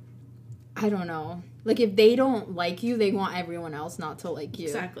I don't know. Like if they don't like you, they want everyone else not to like you.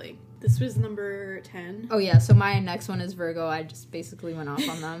 Exactly. This was number 10. Oh yeah, so my next one is Virgo. I just basically went off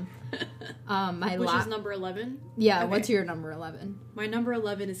on them. Which is number 11? Yeah, okay. What's your number 11? My number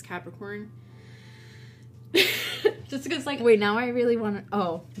 11 is Capricorn. Just because like... Wait, now I really want to...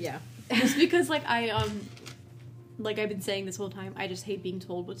 Oh, yeah. Just because like like I've been saying this whole time, I just hate being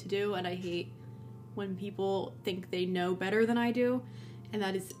told what to do, and I hate when people think they know better than I do, and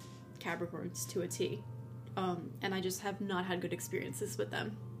that is Capricorns to a T. And I just have not had good experiences with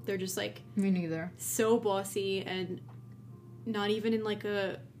them. They're just like... Me neither. So bossy, and not even in like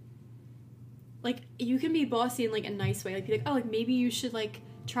a... Like, you can be bossy in like a nice way. Like, be like, oh, like maybe you should like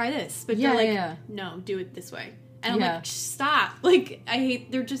try this. But they're like, no, do it this way. And I'm like, stop. Like, I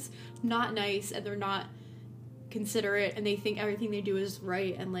hate... They're just not nice, and they're not considerate, and they think everything they do is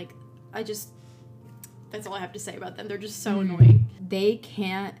right. And like, I just... That's all I have to say about them. They're just so annoying. They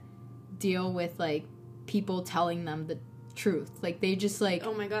can't deal with like people telling them the truth. Like they just like,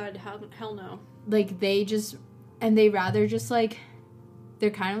 oh my god, hell no. Like they just, and they rather just like,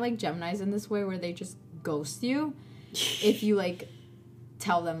 they're kind of like Geminis in this way where they just ghost you if you like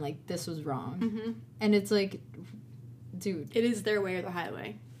tell them like this was wrong. And it's like, dude, it is their way or the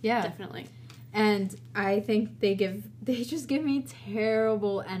highway. Yeah, definitely. And I think they just give me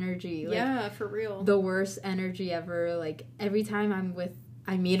terrible energy. Like, yeah, for real. The worst energy ever. Like every time I'm with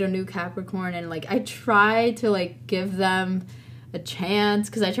I meet a new Capricorn and like I try to like give them a chance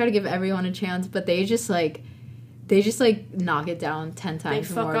because I try to give everyone a chance, but they just like knock it down 10 times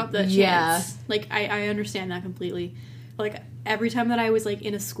they fuck more. up the chance. Yeah. Like I understand that completely. Like every time that I was like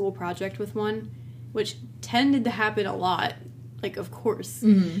in a school project with one, which tended to happen a lot, like of course,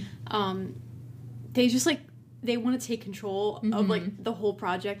 they just like they want to take control of like the whole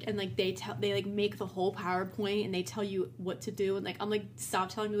project, and like they like make the whole PowerPoint and they tell you what to do, and like I'm like, stop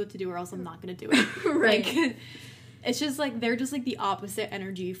telling me what to do or else I'm not gonna do it. Right. Like it's just like they're just like the opposite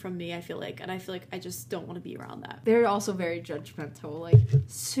energy from me, I feel like, and I feel like I just don't want to be around that. They're also very judgmental, like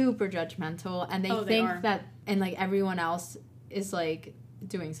super judgmental, and they think that and like everyone else is like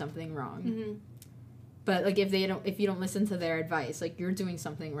doing something wrong. But like if you don't listen to their advice, like you're doing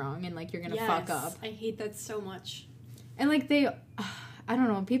something wrong and like you're gonna fuck up. I hate that so much. And like they, I don't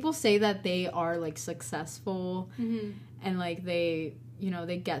know, people say that they are like successful and like they, you know,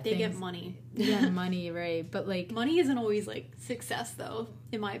 they get money. They get money, right? But like money isn't always like success though,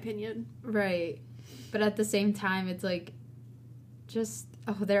 in my opinion. Right. But at the same time it's like just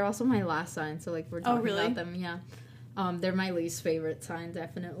they're also my last sign, so like we're talking about them, yeah. They're my least favorite sign,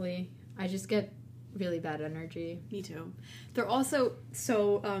 definitely. I just get really bad energy. Me too. They're also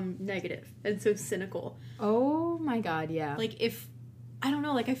so negative and so cynical. Oh my god, yeah. Like if I don't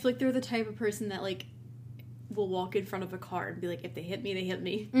know, like I feel like they're the type of person that like will walk in front of a car and be like, if they hit me, they hit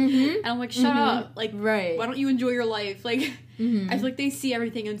me. And I'm like, shut up. Like, why don't you enjoy your life? Like I feel like they see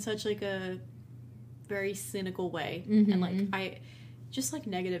everything in such like a very cynical way. And like I just like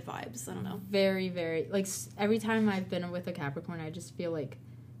negative vibes. I don't know. Very, very like every time I've been with a Capricorn, I just feel like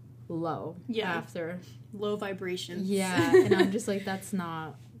low after low vibrations. Yeah. And I'm just like, that's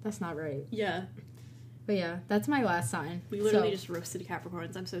not right. Yeah. But yeah, that's my last sign. We literally just roasted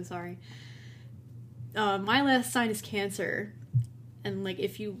Capricorns. I'm so sorry. My last sign is Cancer. And like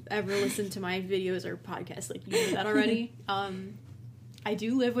if you ever listen to my videos or podcasts, like you know that already. I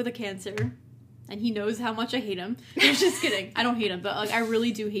do live with a Cancer, and he knows how much I hate him. I'm just kidding. I don't hate him, but like I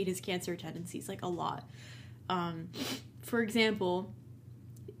really do hate his Cancer tendencies like a lot. For example,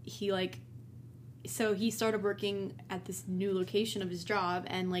 he started working at this new location of his job,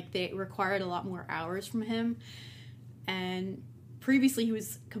 and like they required a lot more hours from him, and previously he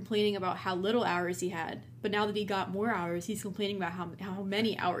was complaining about how little hours he had, but now that he got more hours, he's complaining about how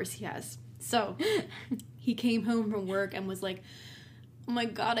many hours he has. So he came home from work and was like, oh my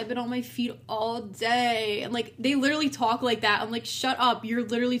god, I've been on my feet all day. And like they literally talk like that. I'm like, shut up, you're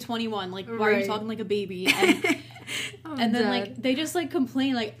literally 21, like why are you talking like a baby? And then like they just like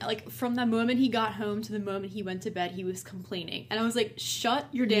complain like from the moment he got home to the moment he went to bed, he was complaining. And I was like, shut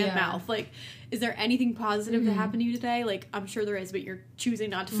your damn mouth. Like, is there anything positive that happened to you today? Like, I'm sure there is, but you're choosing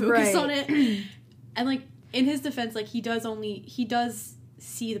not to focus on it. And like in his defense, like he does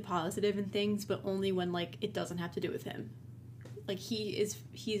see the positive in things, but only when like it doesn't have to do with him. Like he's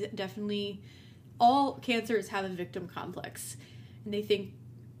definitely, all Cancers have a victim complex, and they think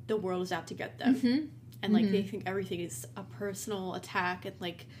the world is out to get them. And, like, they think everything is a personal attack, and,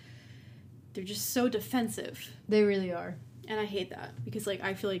 like, they're just so defensive. They really are. And I hate that, because, like,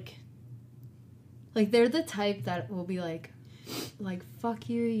 I feel like... Like, they're the type that will be like, fuck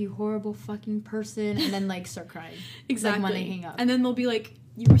you, you horrible fucking person, and then, like, start crying. Exactly. Like, when they hang up. And then they'll be like,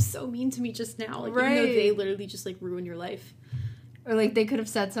 you were so mean to me just now. Like, even though they literally just, like, ruin your life. Or, like, they could have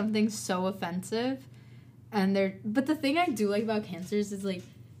said something so offensive, and they're... But the thing I do like about Cancers is, like,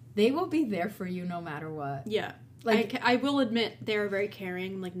 they will be there for you no matter what. Yeah. Like, I will admit they're very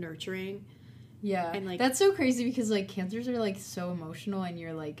caring, like, nurturing. Yeah. And, like... That's so crazy because, like, Cancers are, like, so emotional and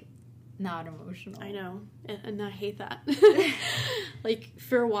you're, like, not emotional. I know. And I hate that. Like,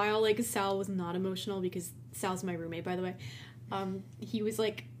 for a while, like, Sal was not emotional because Sal's my roommate, by the way. He was,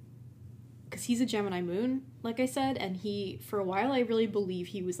 like... Because he's a Gemini moon, like I said, and for a while, I really believe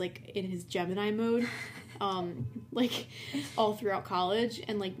he was, like, in his Gemini mode. Like all throughout college,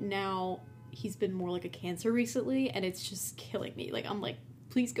 and like now he's been more like a Cancer recently, and it's just killing me. Like I'm like,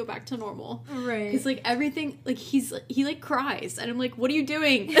 please go back to normal, right? Because like everything, like he like cries, and I'm like, what are you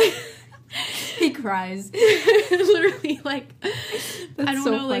doing? He cries. Literally, like That's I don't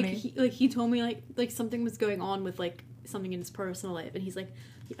so know, funny. like he told me like something was going on with like something in his personal life, and he's like,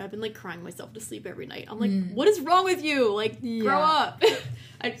 I've been like crying myself to sleep every night. I'm like, what is wrong with you? Like, grow up.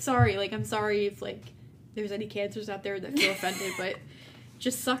 I'm sorry if like there's any Cancers out there that feel offended, but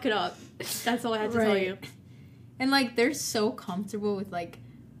just suck it up. That's all I had to tell you. And like they're so comfortable with like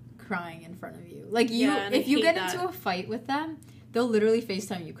crying in front of you. Like if you get into a fight with them, they'll literally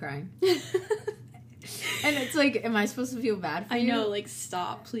FaceTime you crying. And it's like, am I supposed to feel bad for you? I know, like,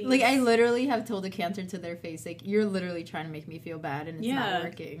 stop, please. Like, I literally have told a Cancer to their face, like, you're literally trying to make me feel bad, and it's not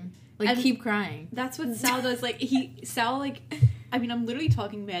working. Like, and keep crying. That's what Sal does. Like, I mean, I'm literally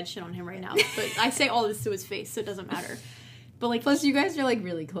talking mad shit on him right now, but I say all this to his face, so it doesn't matter. But, like... Plus, you guys are, like,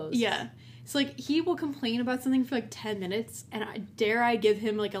 really close. Yeah. So, like, he will complain about something for, like, 10 minutes, and I give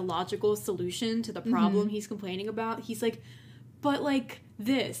him, like, a logical solution to the problem he's complaining about. He's like, but, like,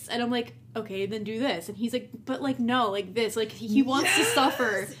 this. And I'm like, okay, then do this. And he's like, but, like, no, like, this. Like, he wants to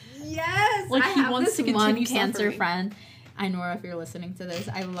suffer. Yes! Like, he wants to continue Cancer suffering. friend. I know if you're listening to this,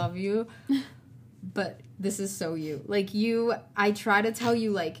 I love you. But this is so you. Like, I try to tell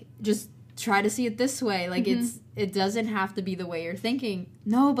you, like, just try to see it this way. Like, it doesn't have to be the way you're thinking.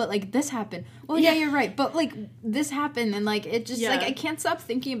 No, but, like, this happened. Well, yeah, you're right. But, like, this happened, and, like, it just, like, I can't stop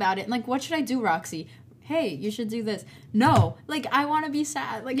thinking about it. And, like, what should I do, Roxy? Hey, you should do this. No. Like, I want to be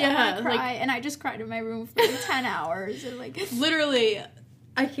sad. Like, I want to cry. Like, and I just cried in my room for, like, 10 hours. And, like... Literally...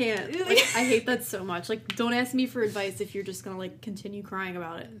 I can't. Like, I hate that so much. Like, don't ask me for advice if you're just gonna, like, continue crying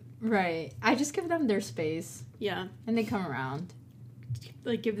about it. Right. I just give them their space. Yeah. And they come around.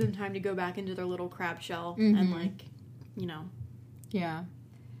 Like, give them time to go back into their little crab shell and, like, you know. Yeah.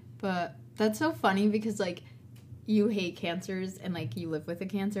 But that's so funny because, like, you hate cancers and, like, you live with a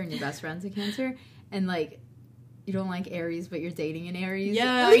Cancer and your best friend's a Cancer. And, like, you don't like Aries, but you're dating an Aries.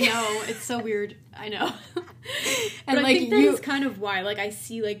 Yeah, I know. It's so weird. I know. And but like, I think that is kind of why. Like, I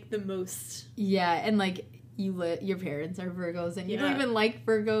see, like, the most... Yeah, and, like, your parents are Virgos, and you don't even like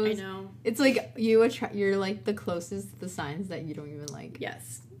Virgos. I know. It's like, you're, like, the closest to the signs that you don't even like.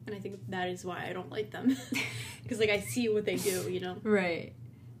 Yes. And I think that is why I don't like them. Because, like, I see what they do, you know? Right.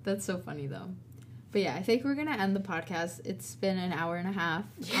 That's so funny, though. But yeah, I think we're gonna end the podcast. It's been an hour and a half.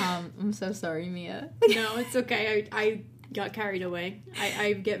 I'm so sorry, Mia. No, it's okay. I got carried away.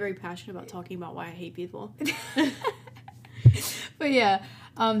 I get very passionate about talking about why I hate people. But yeah,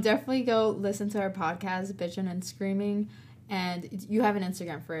 definitely go listen to our podcast, Bitchin' and Screaming. And you have an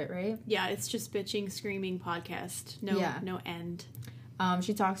Instagram for it, right? Yeah, it's just Bitching Screaming Podcast. No end.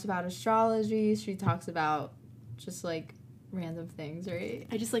 She talks about astrology. She talks about just, like, random things, right?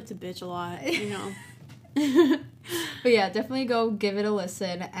 I just like to bitch a lot, you know. But yeah, definitely go give it a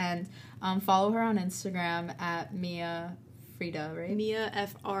listen and follow her on Instagram at Mia Frida, right? Mia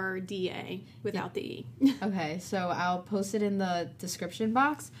Frda without the E. Okay, so I'll post it in the description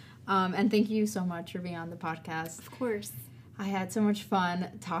box. And thank you so much for being on the podcast. Of course. I had so much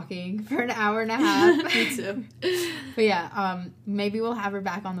fun talking for an hour and a half. Me too. But yeah, maybe we'll have her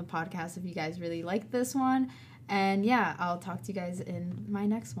back on the podcast if you guys really like this one. And yeah, I'll talk to you guys in my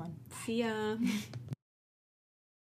next one. See ya.